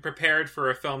weren't prepared for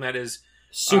a film that is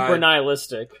super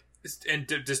nihilistic and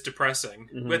just depressing,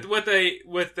 mm-hmm. with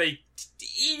a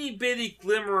itty bitty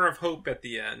glimmer of hope at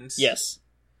the end. Yes,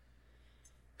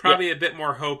 probably a bit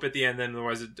more hope at the end than there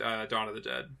was at Dawn of the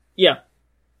Dead. Yeah,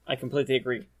 I completely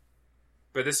agree.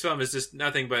 But this film is just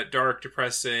nothing but dark,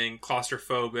 depressing,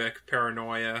 claustrophobic,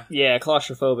 paranoia. Yeah,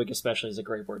 claustrophobic especially is a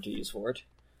great word to use for it.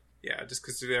 Yeah, just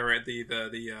because they were at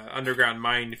the underground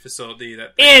mine facility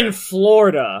in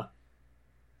Florida.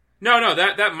 No,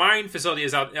 that mine facility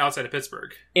is outside of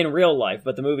Pittsburgh. In real life,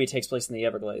 but the movie takes place in the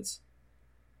Everglades.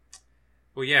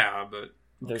 Well, yeah, but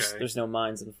there's no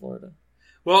mines in Florida.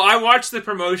 Well, I watched the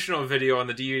promotional video on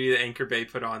the DVD that Anchor Bay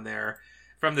put on there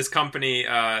from this company.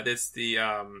 That's the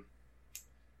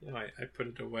I put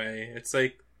it away. It's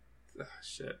like, oh,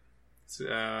 shit. It's,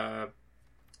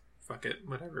 fuck it,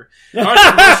 whatever. I watched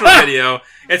a promotional video.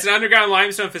 It's an underground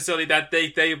limestone facility that they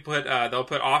put they'll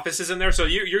put offices in there, so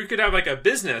you could have like a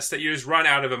business that you just run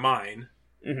out of a mine.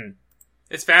 Mm-hmm.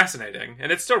 It's fascinating,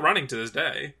 and it's still running to this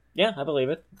day. Yeah, I believe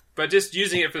it. But just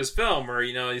using it for this film, where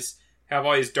he's have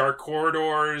all these dark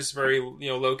corridors, very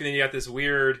low, and then you got this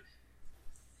weird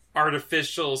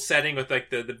artificial setting with like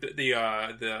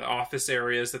the office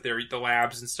areas that they're the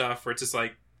labs and stuff, where it's just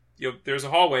like there's a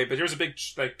hallway, but there's a big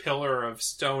like pillar of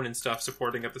stone and stuff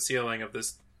supporting up the ceiling of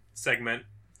this segment,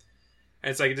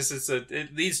 and it's like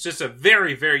it leads just a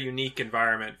very, very unique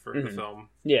environment for the film.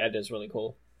 Yeah, it is really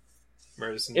cool.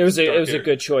 It was a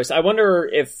good choice. I wonder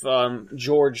if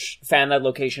George found that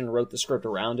location and wrote the script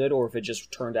around it, or if it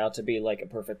just turned out to be like a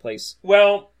perfect place.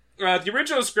 Well, the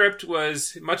original script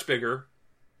was much bigger,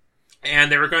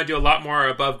 and they were going to do a lot more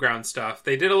above ground stuff.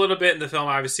 They did a little bit in the film,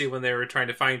 obviously, when they were trying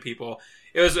to find people.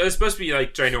 It was supposed to be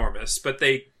like ginormous, but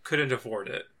they couldn't afford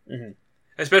it,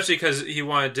 especially because he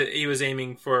was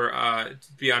aiming for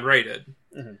to be unrated.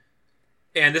 Mm-hmm.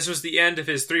 And this was the end of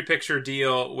his 3-picture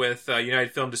deal with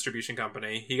United Film Distribution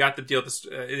Company. He got the deal.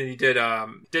 And he did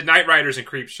Night Riders and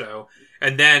Creepshow,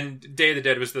 and then Day of the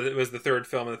Dead was the third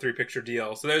film in the 3-picture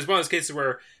deal. So there was one of those cases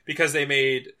where, because they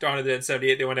made Dawn of the Dead in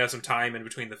 '78, they wanted to have some time in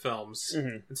between the films,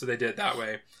 and so they did it that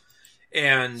way.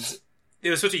 And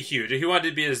it was such a huge. He wanted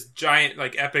to be this giant,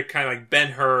 like epic kind of like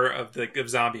Ben-Hur of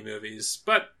zombie movies,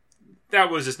 but that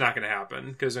was just not going to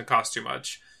happen because it cost too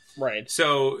much. Right.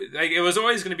 So like, it was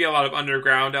always going to be a lot of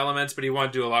underground elements, but he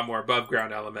wanted to do a lot more above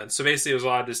ground elements. So basically, it was a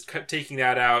lot of just taking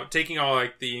that out, taking all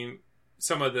like a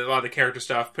lot of the character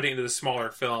stuff, putting it into the smaller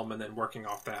film, and then working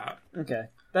off that. Okay,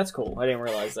 that's cool. I didn't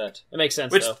realize that. It makes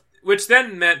sense though. Which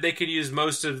then meant they could use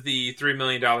most of the $3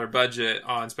 million budget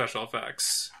on special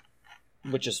effects,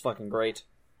 which is fucking great.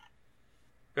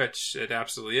 Which it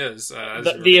absolutely is.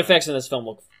 The effects in this film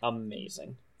look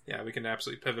amazing. Yeah, we can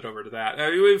absolutely pivot over to that.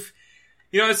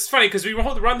 It's funny because we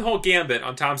run the whole gambit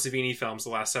on Tom Savini films the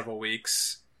last several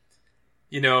weeks.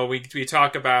 We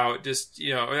talk about just,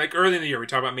 like early in the year, we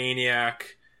talk about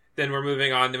Maniac. Then we're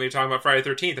moving on, then we talk about Friday the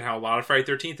 13th and how a lot of Friday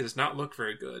the 13th does not look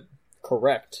very good.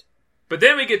 Correct. But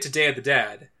then we get to Day of the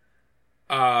Dead,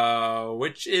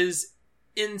 which is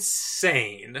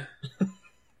insane.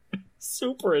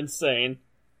 Super insane.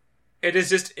 It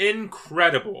is just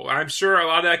incredible. I'm sure a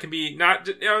lot of that can be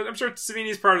I'm sure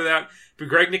Savini's part of that. But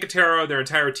Greg Nicotero, their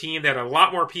entire team, they had a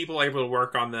lot more people able to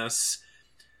work on this.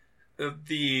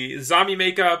 The zombie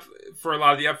makeup for a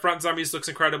lot of the upfront zombies looks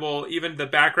incredible. Even the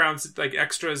backgrounds, like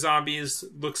extra zombies,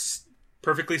 looks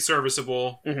perfectly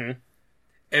serviceable. Mm-hmm.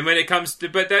 And when it comes to,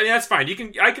 that's fine.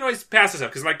 I can always pass this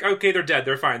up because, like, okay, they're dead,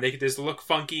 they're fine. They just look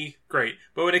funky, great.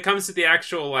 But when it comes to the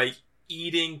actual, like,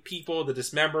 eating people, the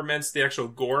dismemberments, the actual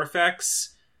gore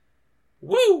effects,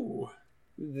 woo!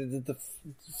 The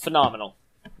phenomenal,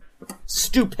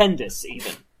 stupendous,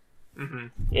 even. Mm-hmm.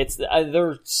 It's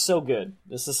they're so good.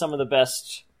 This is some of the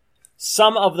best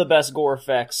gore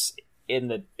effects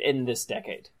in this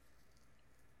decade.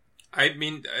 I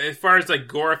mean, as far as like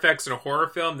gore effects in a horror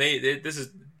film, this is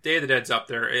Day of the Dead's up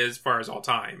there as far as all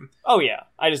time. Oh yeah,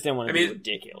 I just didn't want to be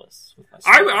ridiculous.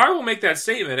 I will make that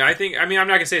statement. I'm not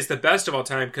gonna say it's the best of all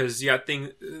time because you got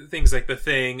things like The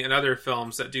Thing and other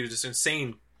films that do just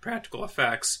insane practical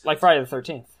effects, like Friday the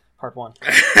 13th Part 1.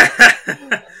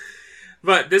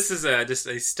 But this is just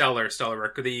a stellar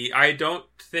work. I don't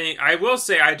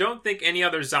think any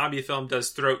other zombie film does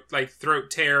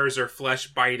throat tears or flesh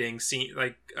biting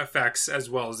effects as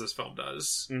well as this film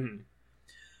does. Mm-hmm.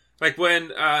 Like when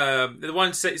the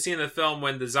one scene in the film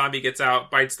when the zombie gets out,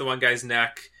 bites the one guy's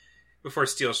neck before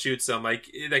Steele shoots him, like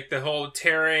the whole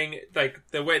tearing, like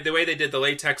the way they did the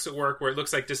latex at work, where it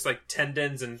looks like just like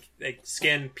tendons and like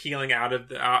skin peeling out of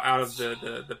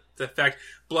the effect,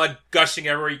 blood gushing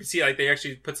everywhere. You can see like they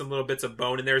actually put some little bits of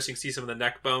bone in there, so you can see some of the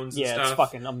neck bones. And stuff. Yeah, it's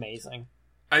fucking amazing.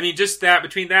 I mean, just that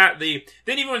between that, then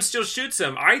even when Steele shoots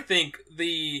him, I think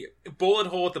the bullet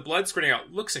hole with the blood squirting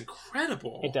out looks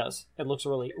incredible. It does. It looks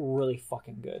really, really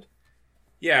fucking good.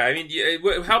 Yeah, I mean,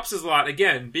 what helps is a lot.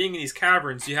 Again, being in these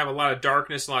caverns, you have a lot of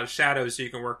darkness, a lot of shadows, so you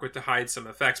can work with to hide some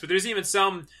effects. But there's even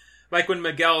some, like when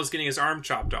Miguel is getting his arm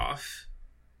chopped off.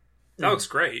 That looks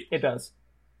great. It does.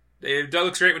 It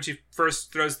looks great when she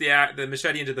first throws the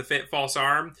machete into the false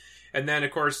arm. And then, of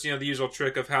course, the usual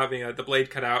trick of having the blade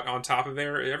cut out on top of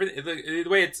there. Everything, the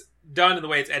way it's done and the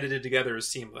way it's edited together is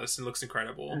seamless and looks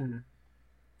incredible. Mm.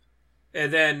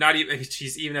 And then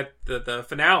she's even at the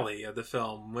finale of the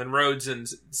film when Rhodes and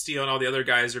Steele and all the other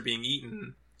guys are being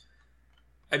eaten.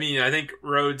 I mean, I think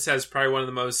Rhodes has probably one of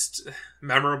the most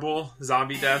memorable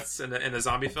zombie deaths in a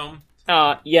zombie film.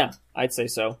 Yeah, I'd say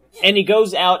so. And he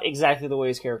goes out exactly the way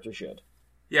his character should.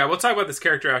 Yeah, we'll talk about this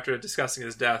character after discussing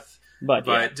his death.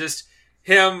 But just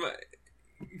him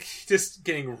just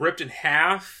getting ripped in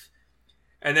half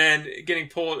and then getting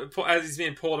pulled as he's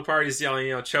being pulled apart, he's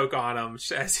yelling, choke on him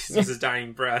as he's his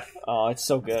dying breath. Oh, it's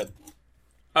so good.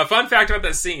 A fun fact about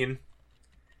that scene,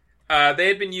 they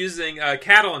had been using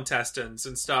cattle intestines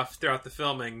and stuff throughout the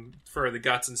filming for the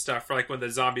guts and stuff, for like when the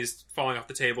zombies falling off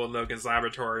the table in Logan's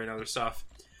laboratory and other stuff.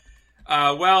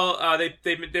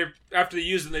 They after they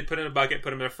used them, they put in a bucket, put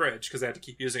them in a fridge because they had to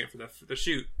keep using it for the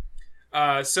shoot.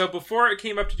 So before it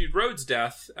came up to do Rhodes'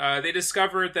 death, they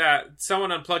discovered that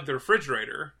someone unplugged the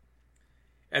refrigerator,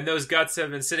 and those guts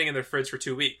have been sitting in their fridge for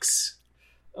 2 weeks.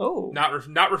 Oh,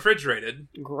 not refrigerated.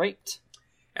 Great.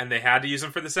 And they had to use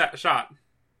them for the shot.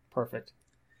 Perfect.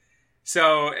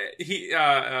 So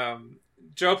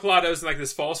Joe Pilato's in like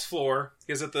this false floor.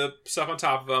 He has the stuff on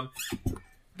top of him.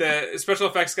 The special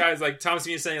effects guys, like Thomas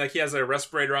Bean saying, like he has a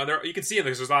respirator on there. You can see him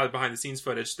because there's a lot of behind the scenes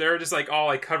footage. They're just like all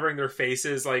like covering their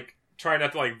faces, like trying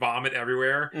not to like vomit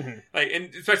everywhere. Mm-hmm. Like,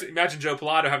 and especially imagine Joe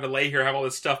Pilato having to lay here, have all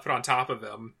this stuff put on top of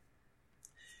him.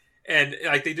 And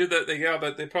like they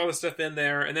put all the stuff in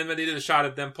there, and then when they do the shot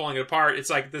of them pulling it apart, it's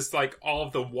like this, like all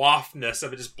of the waftness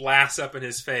of it just blasts up in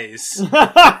his face,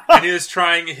 and he was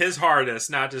trying his hardest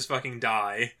not to just fucking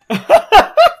die.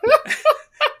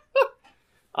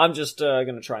 I'm just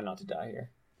gonna try not to die here.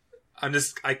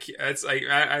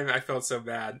 I felt so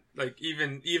bad. Like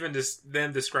even just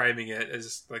them describing it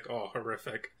is like, oh,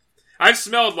 horrific. I've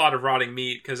smelled a lot of rotting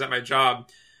meat because at my job,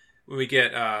 when we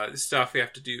get stuff we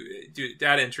have to do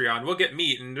data entry on, we'll get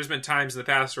meat, and there's been times in the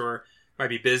past where might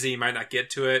be busy, might not get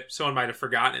to it. Someone might have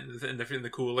forgotten it in the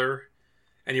cooler,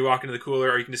 and you walk into the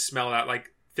cooler, or you can just smell that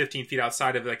like 15 feet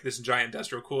outside of like this giant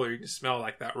industrial cooler. You can smell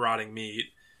like that rotting meat,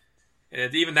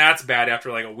 and even that's bad after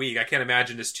like a week. I can't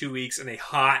imagine just 2 weeks in a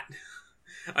hot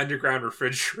underground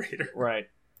refrigerator. Right.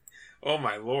 Oh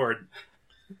my lord.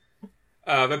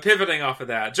 But pivoting off of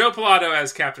that, Joe Pilato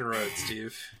as Captain Rhodes,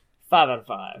 Steve. 5 out of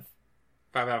 5.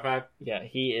 5 out of 5? Yeah,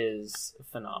 he is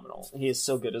phenomenal. He is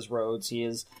so good as Rhodes. He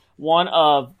is one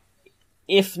of,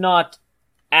 if not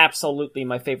absolutely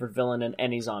my favorite villain in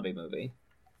any zombie movie.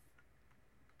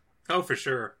 Oh, for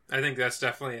sure. I think that's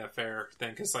definitely a fair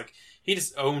thing, because like he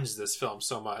just owns this film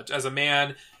so much as a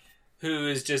man who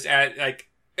is just at like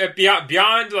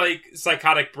beyond like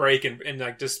psychotic break and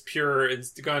like just pure and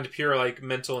gone to pure like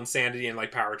mental insanity and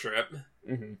like power trip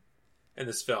in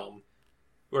this film,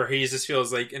 where he just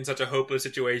feels like in such a hopeless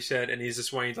situation, and he's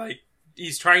just wanting like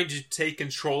he's trying to take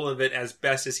control of it as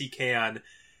best as he can,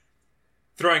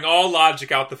 throwing all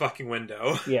logic out the fucking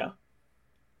window. Yeah.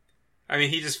 I mean,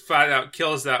 he just flat out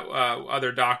kills that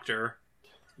other Dr.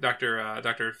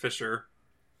 Fisher.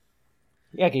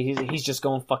 Yeah, he's just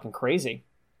going fucking crazy.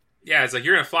 Yeah, it's like,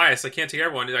 you're gonna fly us. I can't take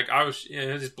everyone. He's like,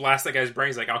 just blast that guy's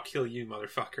brains. Like, I'll kill you,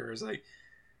 motherfucker. It's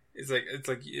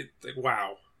like,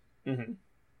 wow. Mm-hmm.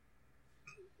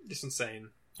 Just insane.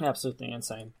 Absolutely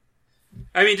insane.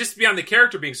 I mean, just beyond the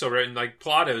character being so written, like,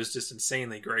 Pilato is just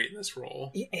insanely great in this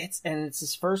role. It's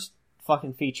his first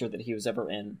fucking feature that he was ever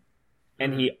in.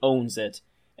 And he owns it.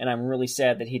 And I'm really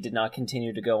sad that he did not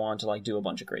continue to go on to like do a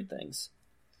bunch of great things.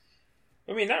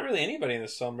 I mean, not really anybody in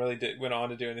this film really went on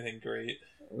to do anything great.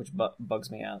 Which bugs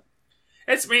me out.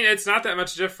 It's not that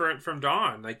much different from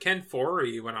Dawn. Like, Ken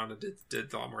Foree went on and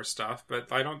did a lot more stuff, but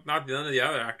none of the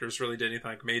other actors really did anything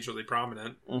like majorly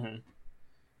prominent. Mm-hmm.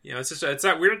 You know, it's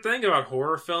that weird thing about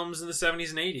horror films in the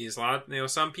 70s and 80s. A lot,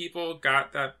 some people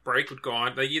got that break would go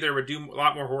on. They either would do a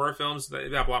lot more horror films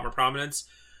that have a lot more prominence,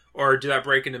 or do that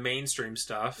break into mainstream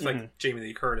stuff, like Jamie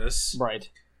Lee Curtis. Right.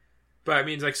 But I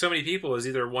mean, like, so many people, it was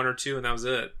either one or two, and that was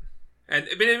it. And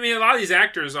I mean, a lot of these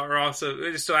actors are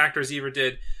also still actors who either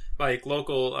did like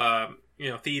local,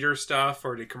 theater stuff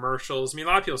or did commercials. I mean, a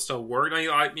lot of people still work.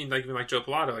 I mean, like even like Joe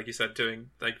Pilato, like you said, doing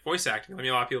like voice acting. I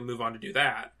mean, a lot of people move on to do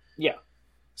that. Yeah.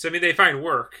 So I mean, they find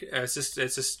work. It's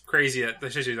just crazy that,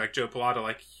 especially like Joe Pilato.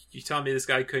 Like, you telling me this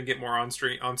guy couldn't get more on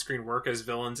screen work as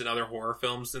villains in other horror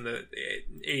films in the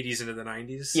 80s into the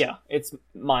 90s? Yeah, it's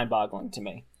mind-boggling to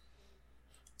me.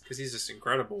 Because he's just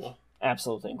incredible.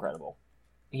 Absolutely incredible.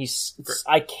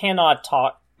 I cannot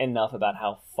talk enough about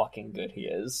how fucking good he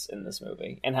is in this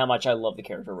movie, and how much I love the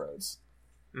character Rhodes.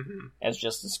 Mm-hmm. As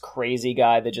just this crazy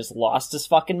guy that just lost his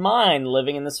fucking mind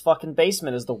living in this fucking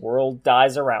basement as the world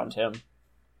dies around him.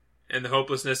 And the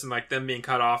hopelessness and like them being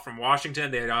cut off from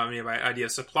Washington. They don't have any idea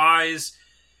of supplies.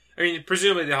 I mean,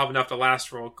 presumably they'll have enough to last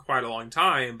for quite a long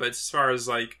time, but as far as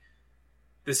like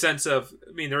the sense of,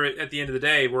 I mean, they're at the end of the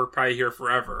day, we're probably here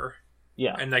forever.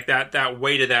 Yeah. And like that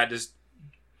weight of that just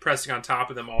pressing on top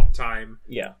of them all the time.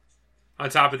 Yeah. On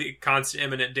top of the constant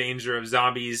imminent danger of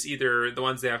zombies, either the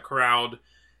ones they have corralled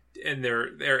in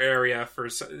their area for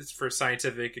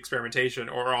scientific experimentation,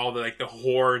 or all the the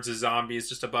hordes of zombies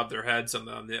just above their heads on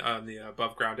the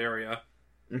above ground area.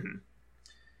 Mm-hmm.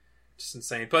 Just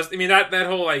insane. Plus, I mean that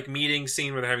whole meeting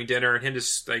scene where they're having dinner and him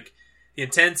just the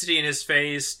intensity in his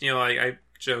face. I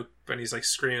joke when he's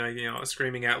screaming,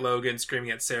 screaming at Logan, screaming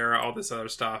at Sarah, all this other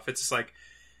stuff. It's just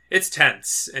it's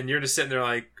tense, and you're just sitting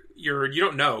there you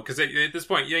don't know, because at this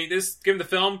point, given the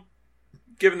film,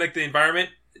 given the environment,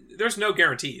 there's no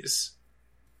guarantees.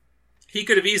 He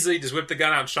could have easily just whipped the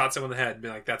gun out and shot someone in the head and be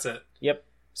like, "That's it." Yep.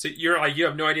 So you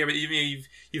have no idea, but even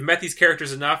you've met these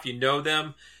characters enough, you know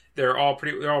them. They're all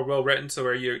well written, so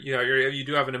where you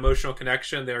do have an emotional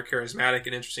connection. They're charismatic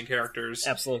and interesting characters.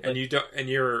 Absolutely. And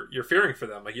you're fearing for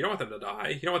them. You don't want them to die.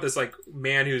 You don't want this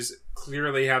man who's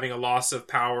clearly having a loss of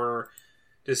power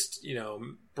just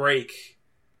break,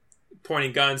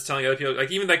 pointing guns, telling other people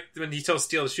even when he tells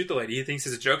Steele to shoot the lady, he thinks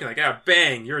it's a joke and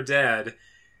bang, you're dead.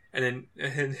 And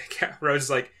then Rhodes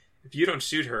is if you don't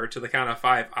shoot her to the count of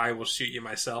 5, I will shoot you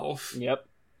myself. Yep.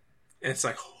 And it's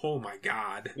oh my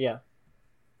god. Yeah.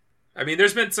 I mean,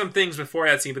 there's been some things before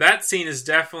that scene, but that scene is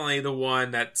definitely the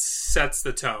one that sets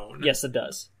the tone. Yes, it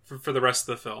does. For the rest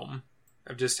of the film.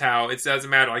 Of just how it doesn't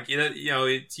matter.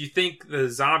 You think the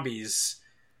zombies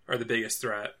are the biggest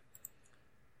threat.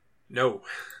 No.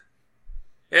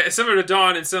 Similar to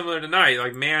Dawn and similar to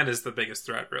Night, man is the biggest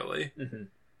threat, really. Mm-hmm.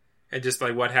 And just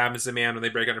what happens to man when they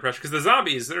break under pressure. Because the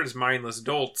zombies, they're just mindless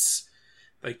dolts,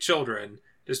 children,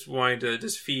 just wanting to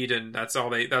just feed, and that's all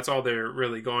they're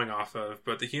really going off of.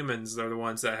 But the humans are the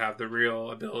ones that have the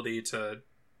real ability to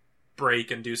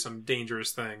break and do some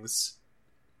dangerous things.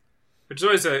 Which is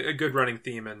always a good running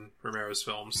theme in Romero's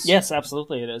films. Yes,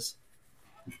 absolutely it is.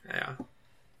 Yeah.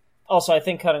 Also, I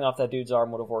think cutting off that dude's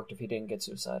arm would have worked if he didn't get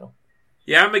suicidal.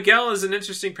 Yeah, Miguel is an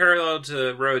interesting parallel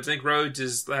to Rhodes. I think Rhodes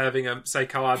is having a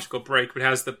psychological break, but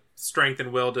has the strength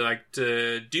and will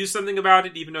to do something about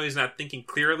it, even though he's not thinking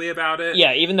clearly about it.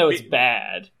 Yeah, even though it's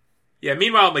bad. Yeah,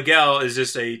 meanwhile, Miguel is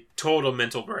just a total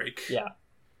mental break. Yeah.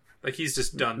 He's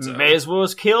just done so. May as well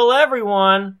just kill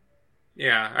everyone.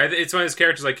 Yeah, it's one of his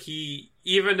characters,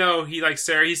 even though he likes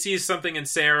Sarah, he sees something in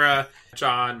Sarah,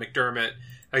 John, McDermott,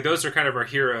 those are kind of our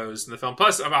heroes in the film.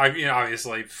 Plus,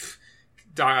 obviously,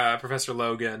 Professor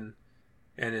Logan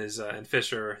and and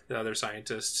Fisher, the other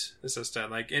scientist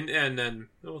assistant, and then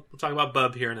we'll talk about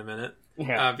Bub here in a minute.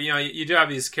 Yeah. But you do have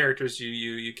these characters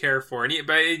you care for, and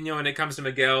when it comes to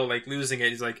Miguel losing it,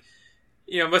 he's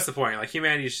what's the point?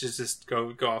 Humanity should just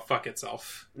go off fuck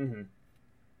itself. Mm-hmm.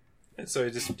 And so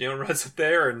he just runs up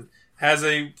there and has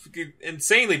a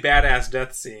insanely badass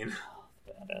death scene.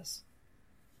 Badass.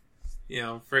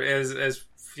 For as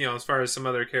far as some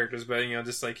other characters, but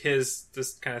just his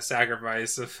just kind of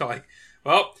sacrifice of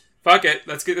well, fuck it,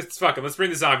 let's fuck him, let's bring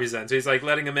the zombies in. So he's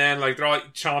letting him in, they're all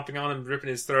chomping on him, ripping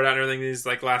his throat out and everything. He's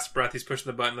last breath, he's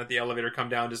pushing the button, let the elevator come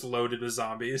down, just loaded with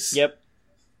zombies. Yep.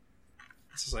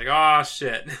 It's just oh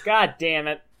shit. God damn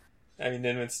it. I mean,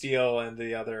 then when Steele and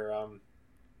the other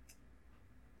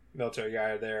military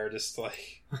guy are there, just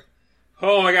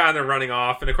oh my god, they're running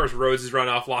off, and of course Rhodes is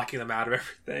running off, locking them out of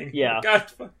everything. Yeah. God,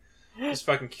 just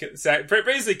fucking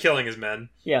basically killing his men.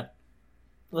 Yeah.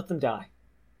 Let them die.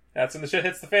 That's when the shit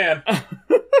hits the fan.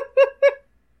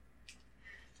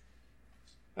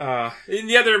 And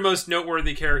the other most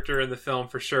noteworthy character in the film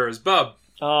for sure is Bub.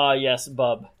 Yes,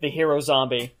 Bub, the hero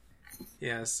zombie.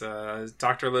 Yes,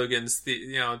 Dr. Logan's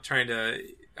trying to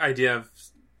idea of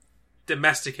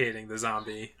domesticating the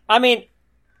zombie. I mean,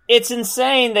 it's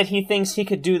insane that he thinks he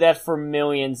could do that for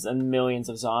millions and millions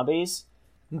of zombies,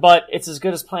 but it's as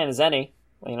good a plan as any.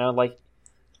 They're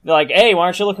hey, why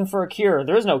aren't you looking for a cure?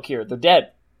 There is no cure. They're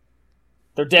dead.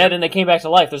 They're dead and they came back to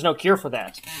life. There's no cure for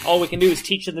that. All we can do is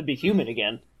teach them to be human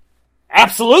again.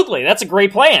 Absolutely, that's a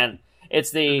great plan.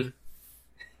 It's the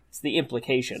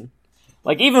implication.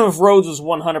 Even if Rhodes was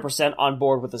 100% on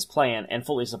board with this plan and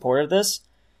fully supported this,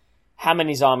 how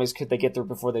many zombies could they get through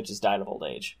before they just died of old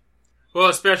age? Well,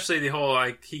 especially the whole,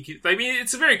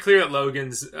 it's very clear that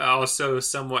Logan's also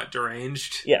somewhat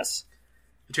deranged. Yes.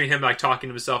 Between him, talking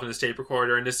to himself in his tape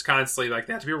recorder and just constantly,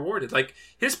 they have to be rewarded.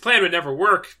 His plan would never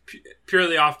work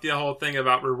purely off the whole thing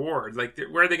about reward.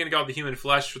 Where are they going to go with the human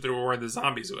flesh to reward the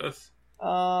zombies with?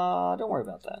 Don't worry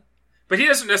about that. But he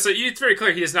doesn't necessarily, it's very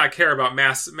clear he does not care about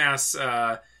mass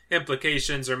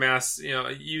implications or mass,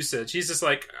 usage. He's just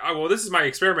oh, well, this is my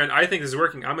experiment. I think this is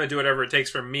working. I'm going to do whatever it takes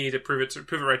for me to prove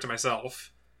it right to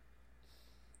myself.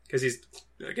 Because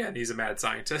he's a mad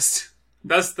scientist.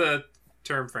 That's the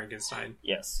term Frankenstein.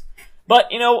 Yes. But,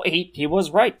 he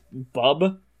was right.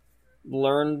 Bub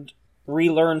relearned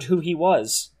who he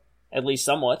was. At least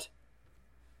somewhat.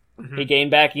 Mm-hmm. He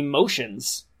gained back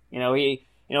emotions.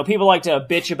 People like to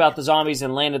bitch about the zombies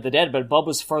in Land of the Dead, but Bub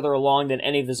was further along than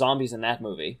any of the zombies in that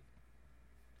movie.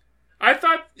 I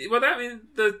thought, the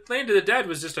Land of the Dead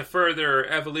was just a further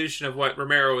evolution of what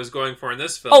Romero was going for in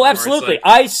this film. Oh, absolutely.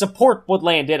 I support what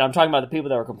Land did. I'm talking about the people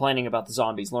that were complaining about the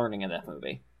zombies learning in that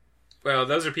movie. Well,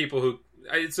 those are people who...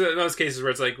 It's one of those cases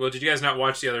where it's like, well, did you guys not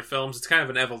watch the other films? It's kind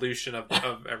of an evolution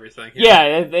of everything.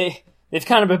 Yeah, they've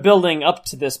kind of been building up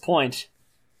to this point.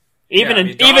 Even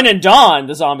in Dawn,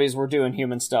 the zombies were doing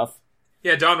human stuff.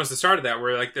 Yeah, Dawn was the start of that,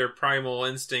 where like their primal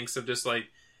instincts of just like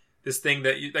this thing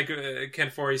that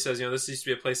Ken Foree says, this used to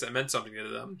be a place that meant something to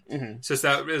them. Mm-hmm. So it's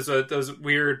that is those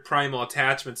weird primal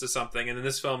attachments to something, and in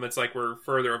this film, it's like we're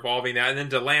further evolving that, and then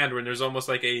to Land when there's almost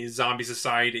like a zombie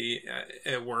society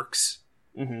it works.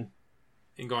 Mm-hmm.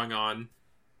 And going on.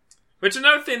 Which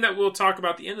another thing that we'll talk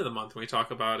about at the end of the month when we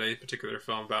talk about a particular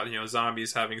film about,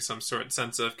 zombies having some sort of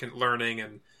sense of learning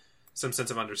and some sense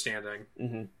of understanding.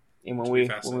 Mm-hmm. And when we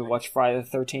watch Friday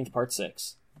the 13th, Part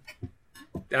 6.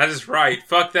 That is right.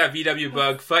 Fuck that VW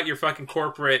bug. Fuck your fucking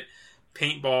corporate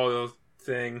paintball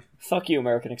thing. Fuck you,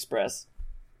 American Express.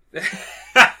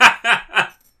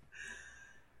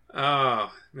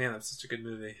 Oh, man, that's such a good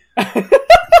movie.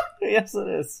 Yes, it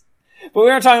is. But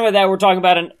we aren't talking about that. We're talking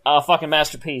about a fucking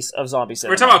masterpiece of zombie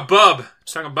cinema. We're talking about Bub. We're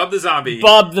talking about Bub the zombie.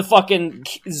 Bub the fucking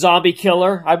zombie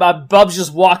killer. Bub's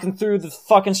just walking through the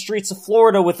fucking streets of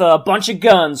Florida with a bunch of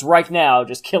guns right now,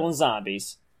 just killing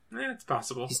zombies. Yeah, it's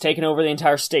possible. He's taking over the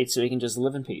entire state so he can just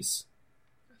live in peace.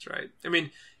 That's right. I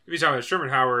mean, if you talk about Sherman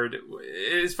Howard,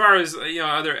 as far as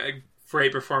other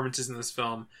great performances in this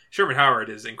film, Sherman Howard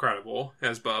is incredible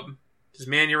as Bub. His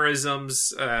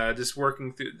mannerisms, just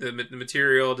working through the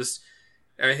material, just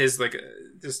his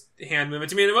just hand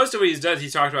movements. I mean, most of what he does, he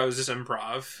talked about was just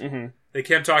improv. Mm-hmm. They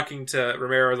kept talking to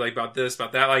Romero about this,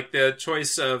 about that, like the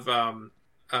choice of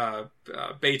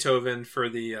Beethoven for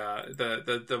the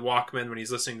Walkman when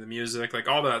he's listening to the music, like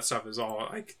all that stuff is all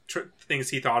like things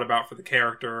he thought about for the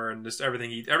character, and just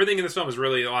everything in this film is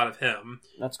really a lot of him.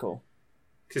 That's cool.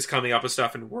 Just coming up with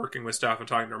stuff and working with stuff and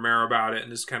talking to Romero about it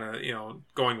and just kind of,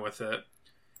 going with it.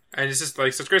 And it's just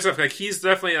like such great stuff. Like he's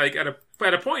definitely like at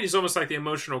a point he's almost like the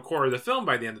emotional core of the film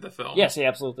by the end of the film. Yes, he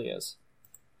absolutely is.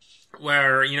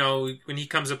 Where, when he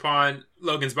comes upon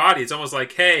Logan's body, it's almost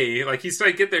like, hey, like he's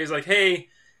like get there, he's like, hey,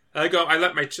 I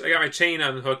got my chain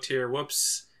unhooked here,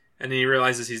 whoops. And then he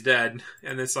realizes he's dead.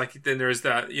 And it's like then there's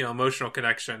that, emotional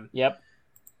connection. Yep.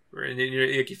 Where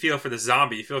you feel for the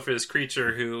zombie, you feel for this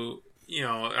creature who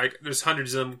there's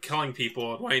hundreds of them killing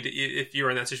people. Wanting to, if you were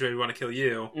in that situation, want to kill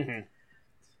you. Mm-hmm.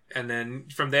 And then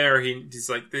from there, he's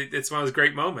like, it's one of those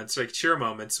great moments, like cheer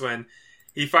moments, when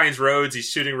he finds Rhodes, he's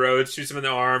shooting Rhodes, shoots him in the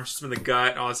arm, shoots him in the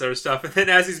gut, all this other stuff. And then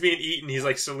as he's being eaten, he's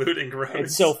like saluting Rhodes.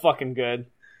 It's so fucking good.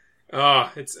 Oh,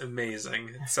 it's amazing.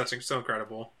 It's so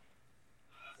incredible.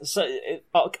 So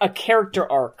a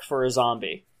character arc for a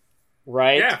zombie,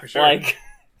 right? Yeah, for sure. Like,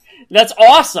 that's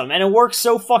awesome, and it works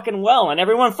so fucking well, and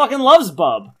everyone fucking loves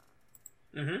Bub.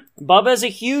 Mm-hmm. Bub has a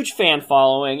huge fan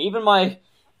following.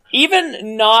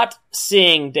 Even not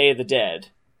seeing Day of the Dead,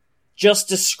 just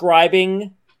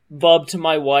describing Bub to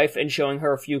my wife and showing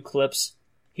her a few clips,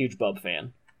 huge Bub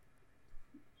fan.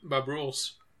 Bub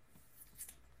rules.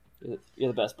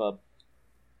 You're the best, Bub.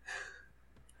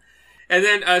 And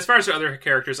then, as far as the other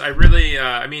characters, I really,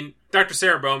 Dr.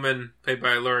 Sarah Bowman, played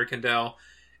by Laurie Kendall,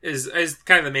 is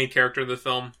kind of the main character of the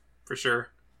film, for sure.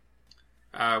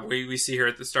 We see her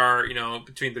at the start,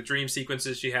 between the dream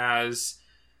sequences she has,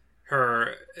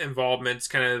 her involvement's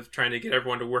kind of trying to get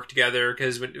everyone to work together,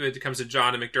 because when it comes to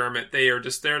John and McDermott, they are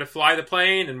just there to fly the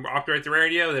plane and operate the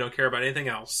radio. They don't care about anything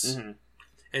else. Mm-hmm.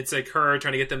 It's like her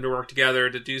trying to get them to work together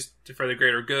for the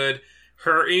greater good.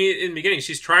 Her, in the beginning,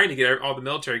 she's trying to get all the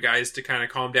military guys to kind of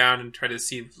calm down and try to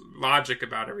see logic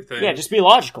about everything. Yeah, just be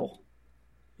logical.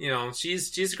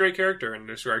 She's a great character in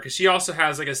this regard, because she also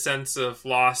has like a sense of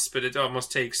loss, but it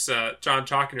almost takes John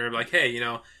talking to her like, hey,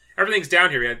 everything's down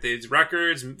here. We have these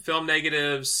records, film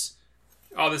negatives,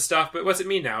 all this stuff, but what's it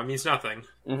mean now? It means nothing.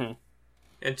 Mm-hmm.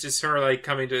 And just her like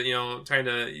coming to trying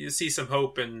to see some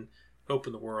hope in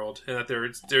the world, and that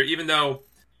they're even though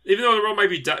the world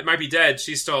might be dead,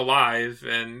 she's still alive,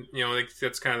 and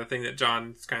that's kind of the thing that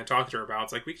John's kind of talking to her about.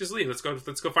 It's like, we can just leave. Let's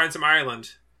go find some island.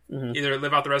 Mm-hmm. Either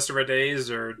live out the rest of our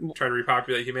days or try to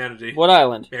repopulate humanity. What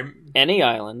island? Any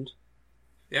island.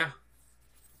 Yeah.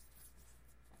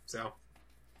 So.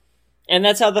 And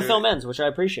that's how the film ends, which I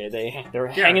appreciate. They're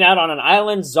hanging out on an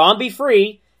island, zombie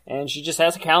free, and she just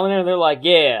has a calendar, and they're like,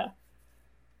 yeah.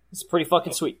 It's pretty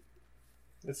fucking sweet.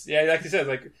 Like you said,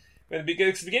 like, at the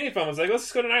beginning of the film, I was like, let's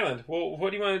just go to an island. Well,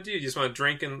 what do you want to do? You just want to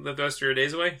drink and live the rest of your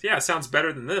days away? Yeah, it sounds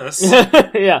better than this.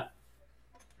 Yeah.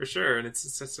 For sure, and it's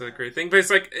such a great thing. But it's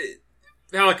like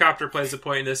helicopter plays a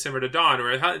point in this, similar to Dawn,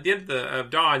 where at the end of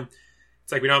Dawn,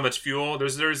 it's like we don't have much fuel.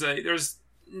 There's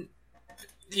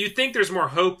you think there's more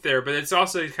hope there, but it's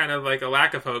also kind of like a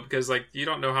lack of hope because like you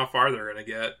don't know how far they're gonna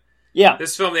get. Yeah,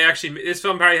 this film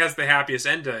probably has the happiest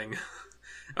ending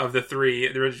of the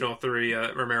original three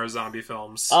Romero zombie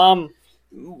films.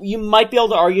 You might be able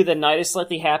to argue that Night is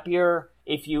slightly happier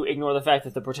if you ignore the fact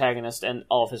that the protagonist and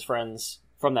all of his friends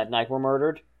from that night were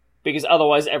murdered, because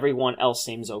otherwise everyone else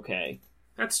seems okay.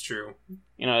 That's true.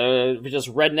 You know,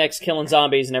 just rednecks killing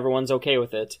zombies and everyone's okay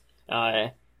with it.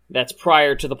 That's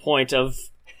prior to the point of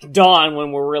Dawn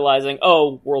when we're realizing,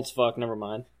 oh, world's fucked, never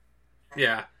mind.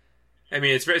 Yeah. I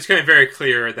mean, it's kind of very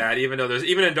clear that even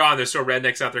in Dawn, there's still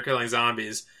rednecks out there killing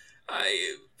zombies.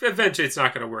 Eventually, it's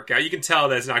not going to work out. You can tell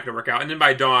that it's not going to work out. And then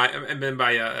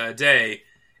by day,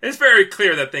 it's very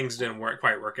clear that things didn't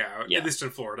quite work out. At least in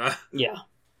Florida. Yeah.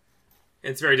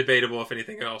 It's very debatable if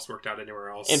anything else worked out anywhere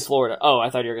else. In Florida. Oh,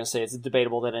 I thought you were going to say it's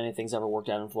debatable that anything's ever worked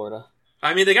out in Florida.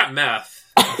 I mean, they got meth.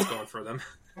 That's going for them.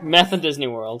 Meth in Disney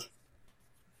World.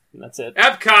 And that's it.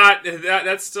 Epcot!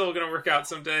 That's still going to work out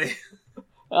someday.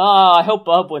 I hope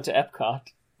Bub went to Epcot.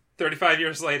 35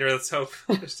 years later, let's hope.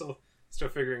 They're still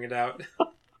figuring it out.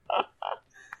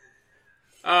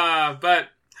 But I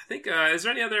think, is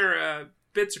there any other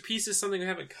bits or pieces, something we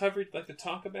haven't covered you'd like to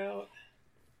talk about?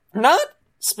 Not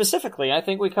specifically. I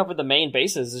think we covered the main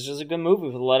bases. It's just a good movie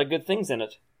with a lot of good things in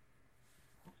it.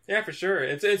 Yeah, for sure.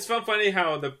 It's funny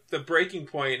how the breaking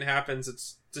point happens.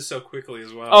 It's just so quickly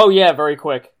as well. Oh yeah, very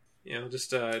quick. You know,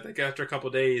 just like after a couple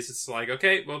of days, it's like,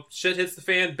 okay, well, shit hits the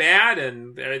fan bad,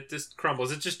 and it just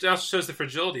crumbles. It just also shows the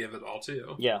fragility of it all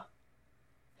too. Yeah,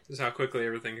 just how quickly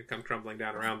everything could come crumbling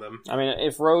down around them. I mean,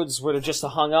 if Rhodes would have just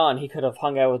hung on, he could have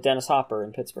hung out with Dennis Hopper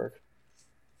in Pittsburgh.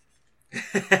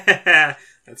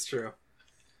 That's true.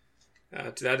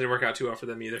 That didn't work out too well for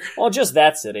them either. Well, just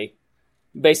that city.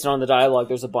 Based on the dialogue,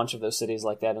 there's a bunch of those cities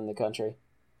like that in the country.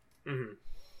 Mm-hmm.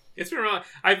 It's been real.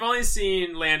 I've only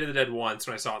seen Land of the Dead once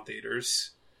when I saw it in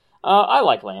theaters. I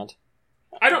like Land.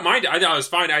 I don't mind it. I thought it was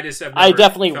fine. I just have I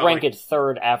definitely rank it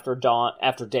third after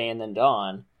Day and then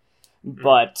Dawn. Mm-hmm.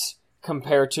 But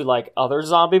compared to like other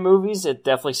zombie movies, it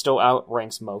definitely still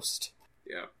outranks most.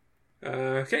 Yeah.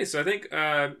 Okay, so I think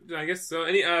I guess so.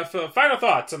 Any final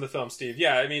thoughts on the film, Steve?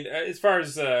 Yeah, I mean, as far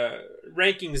as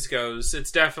rankings goes,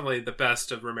 it's definitely the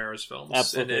best of Romero's films,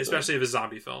 absolutely, and especially of his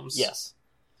zombie films. Yes.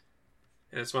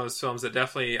 And it's one of those films that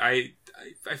definitely I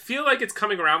feel like it's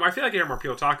coming around. I feel like I hear more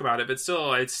people talk about it, but still,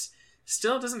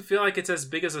 doesn't feel like it's as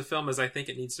big as a film as I think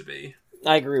it needs to be.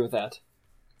 I agree with that.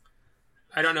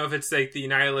 I don't know if it's like the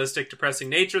nihilistic, depressing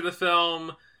nature of the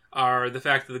film, or the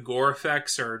fact that the gore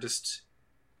effects are just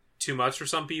too much for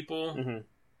some people. Mm-hmm.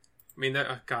 I mean,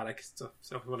 God, I still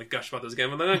want to gush about this again.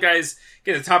 When the guy's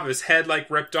getting the top of his head like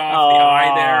ripped off, the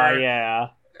eye there, yeah.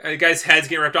 The guy's head's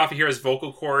getting ripped off. You hear his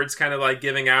vocal cords kind of like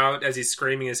giving out as he's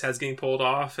screaming. His head's getting pulled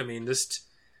off. I mean, just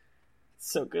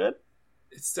so good.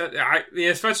 It's that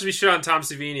as much as we shit on Tom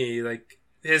Savini, like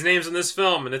his name's in this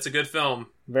film, and it's a good film.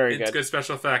 Very good. It's good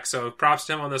special effects. So props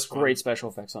to him on this one. Great special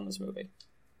effects on this movie.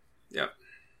 Yep,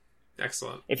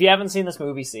 excellent. If you haven't seen this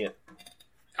movie, see it.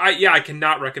 I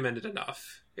cannot recommend it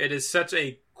enough. It is such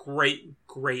a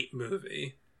great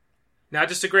movie. Not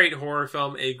just a great horror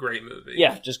film, a great movie.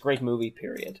 Yeah, just great movie,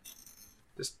 period.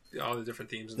 Just all the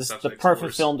different themes and this stuff. The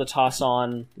perfect film to toss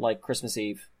on, like, Christmas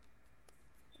Eve.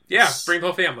 Yeah, bring the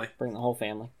whole family. Bring the whole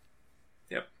family.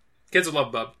 Yep. Kids will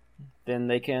love Bub. Then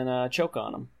they can choke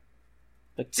on them.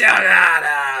 The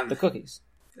cookies.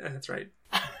 Yeah, that's right.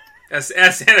 As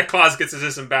Santa Claus gets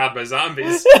disemboweled by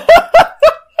zombies.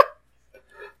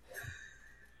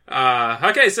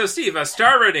 Okay, so Steve,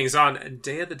 star ratings on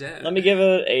Day of the Dead. Let me give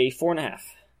it a 4.5.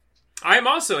 I'm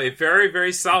also a very,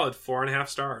 very solid 4.5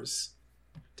 stars.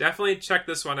 Definitely check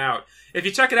this one out. If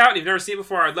you check it out and you've never seen it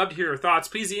before, I'd love to hear your thoughts.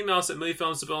 Please email us at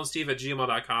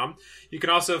moviefilmswillandsteve@gmail.com. You can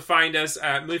also find us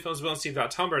at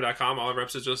moviefilmswillandsteve.tumblr.com. All of our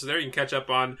episodes are listed there. You can catch up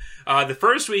on the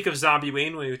first week of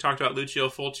Zombiween when we talked about Lucio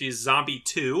Fulci's Zombie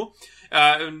 2.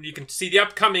 And you can see the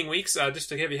upcoming weeks, just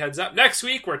to give you a heads up. Next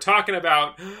week, we're talking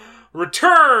about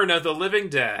Return of the Living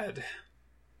Dead.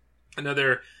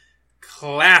 Another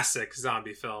classic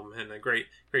zombie film and a great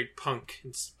punk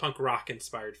rock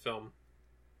inspired film.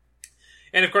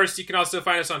 And of course, you can also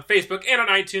find us on Facebook and on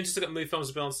iTunes. Just look at Movie Films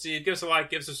with Bill and Steve. Give us a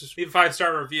like, leave a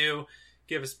 5-star review,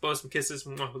 give us both some kisses.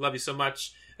 We love you so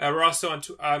much. We're also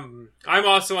on. I'm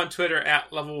also on Twitter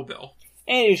at Lovable Bill.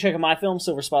 And you can check out my film,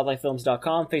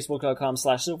 silverspotlightfilms.com,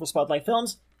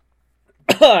 facebook.com/silverspotlightfilms.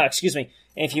 Excuse me.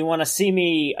 And if you want to see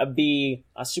me be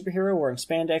a superhero wearing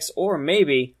spandex or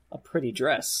maybe a pretty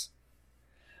dress,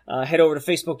 head over to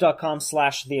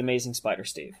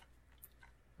facebook.com/theamazingspidersteve.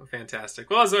 Well, fantastic.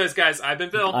 Well, as always, guys, I've been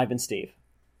Bill. I've been Steve.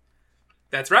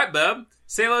 That's right, bub.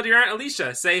 Say hello to your Aunt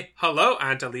Alicia. Say hello,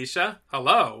 Aunt Alicia.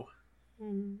 Hello.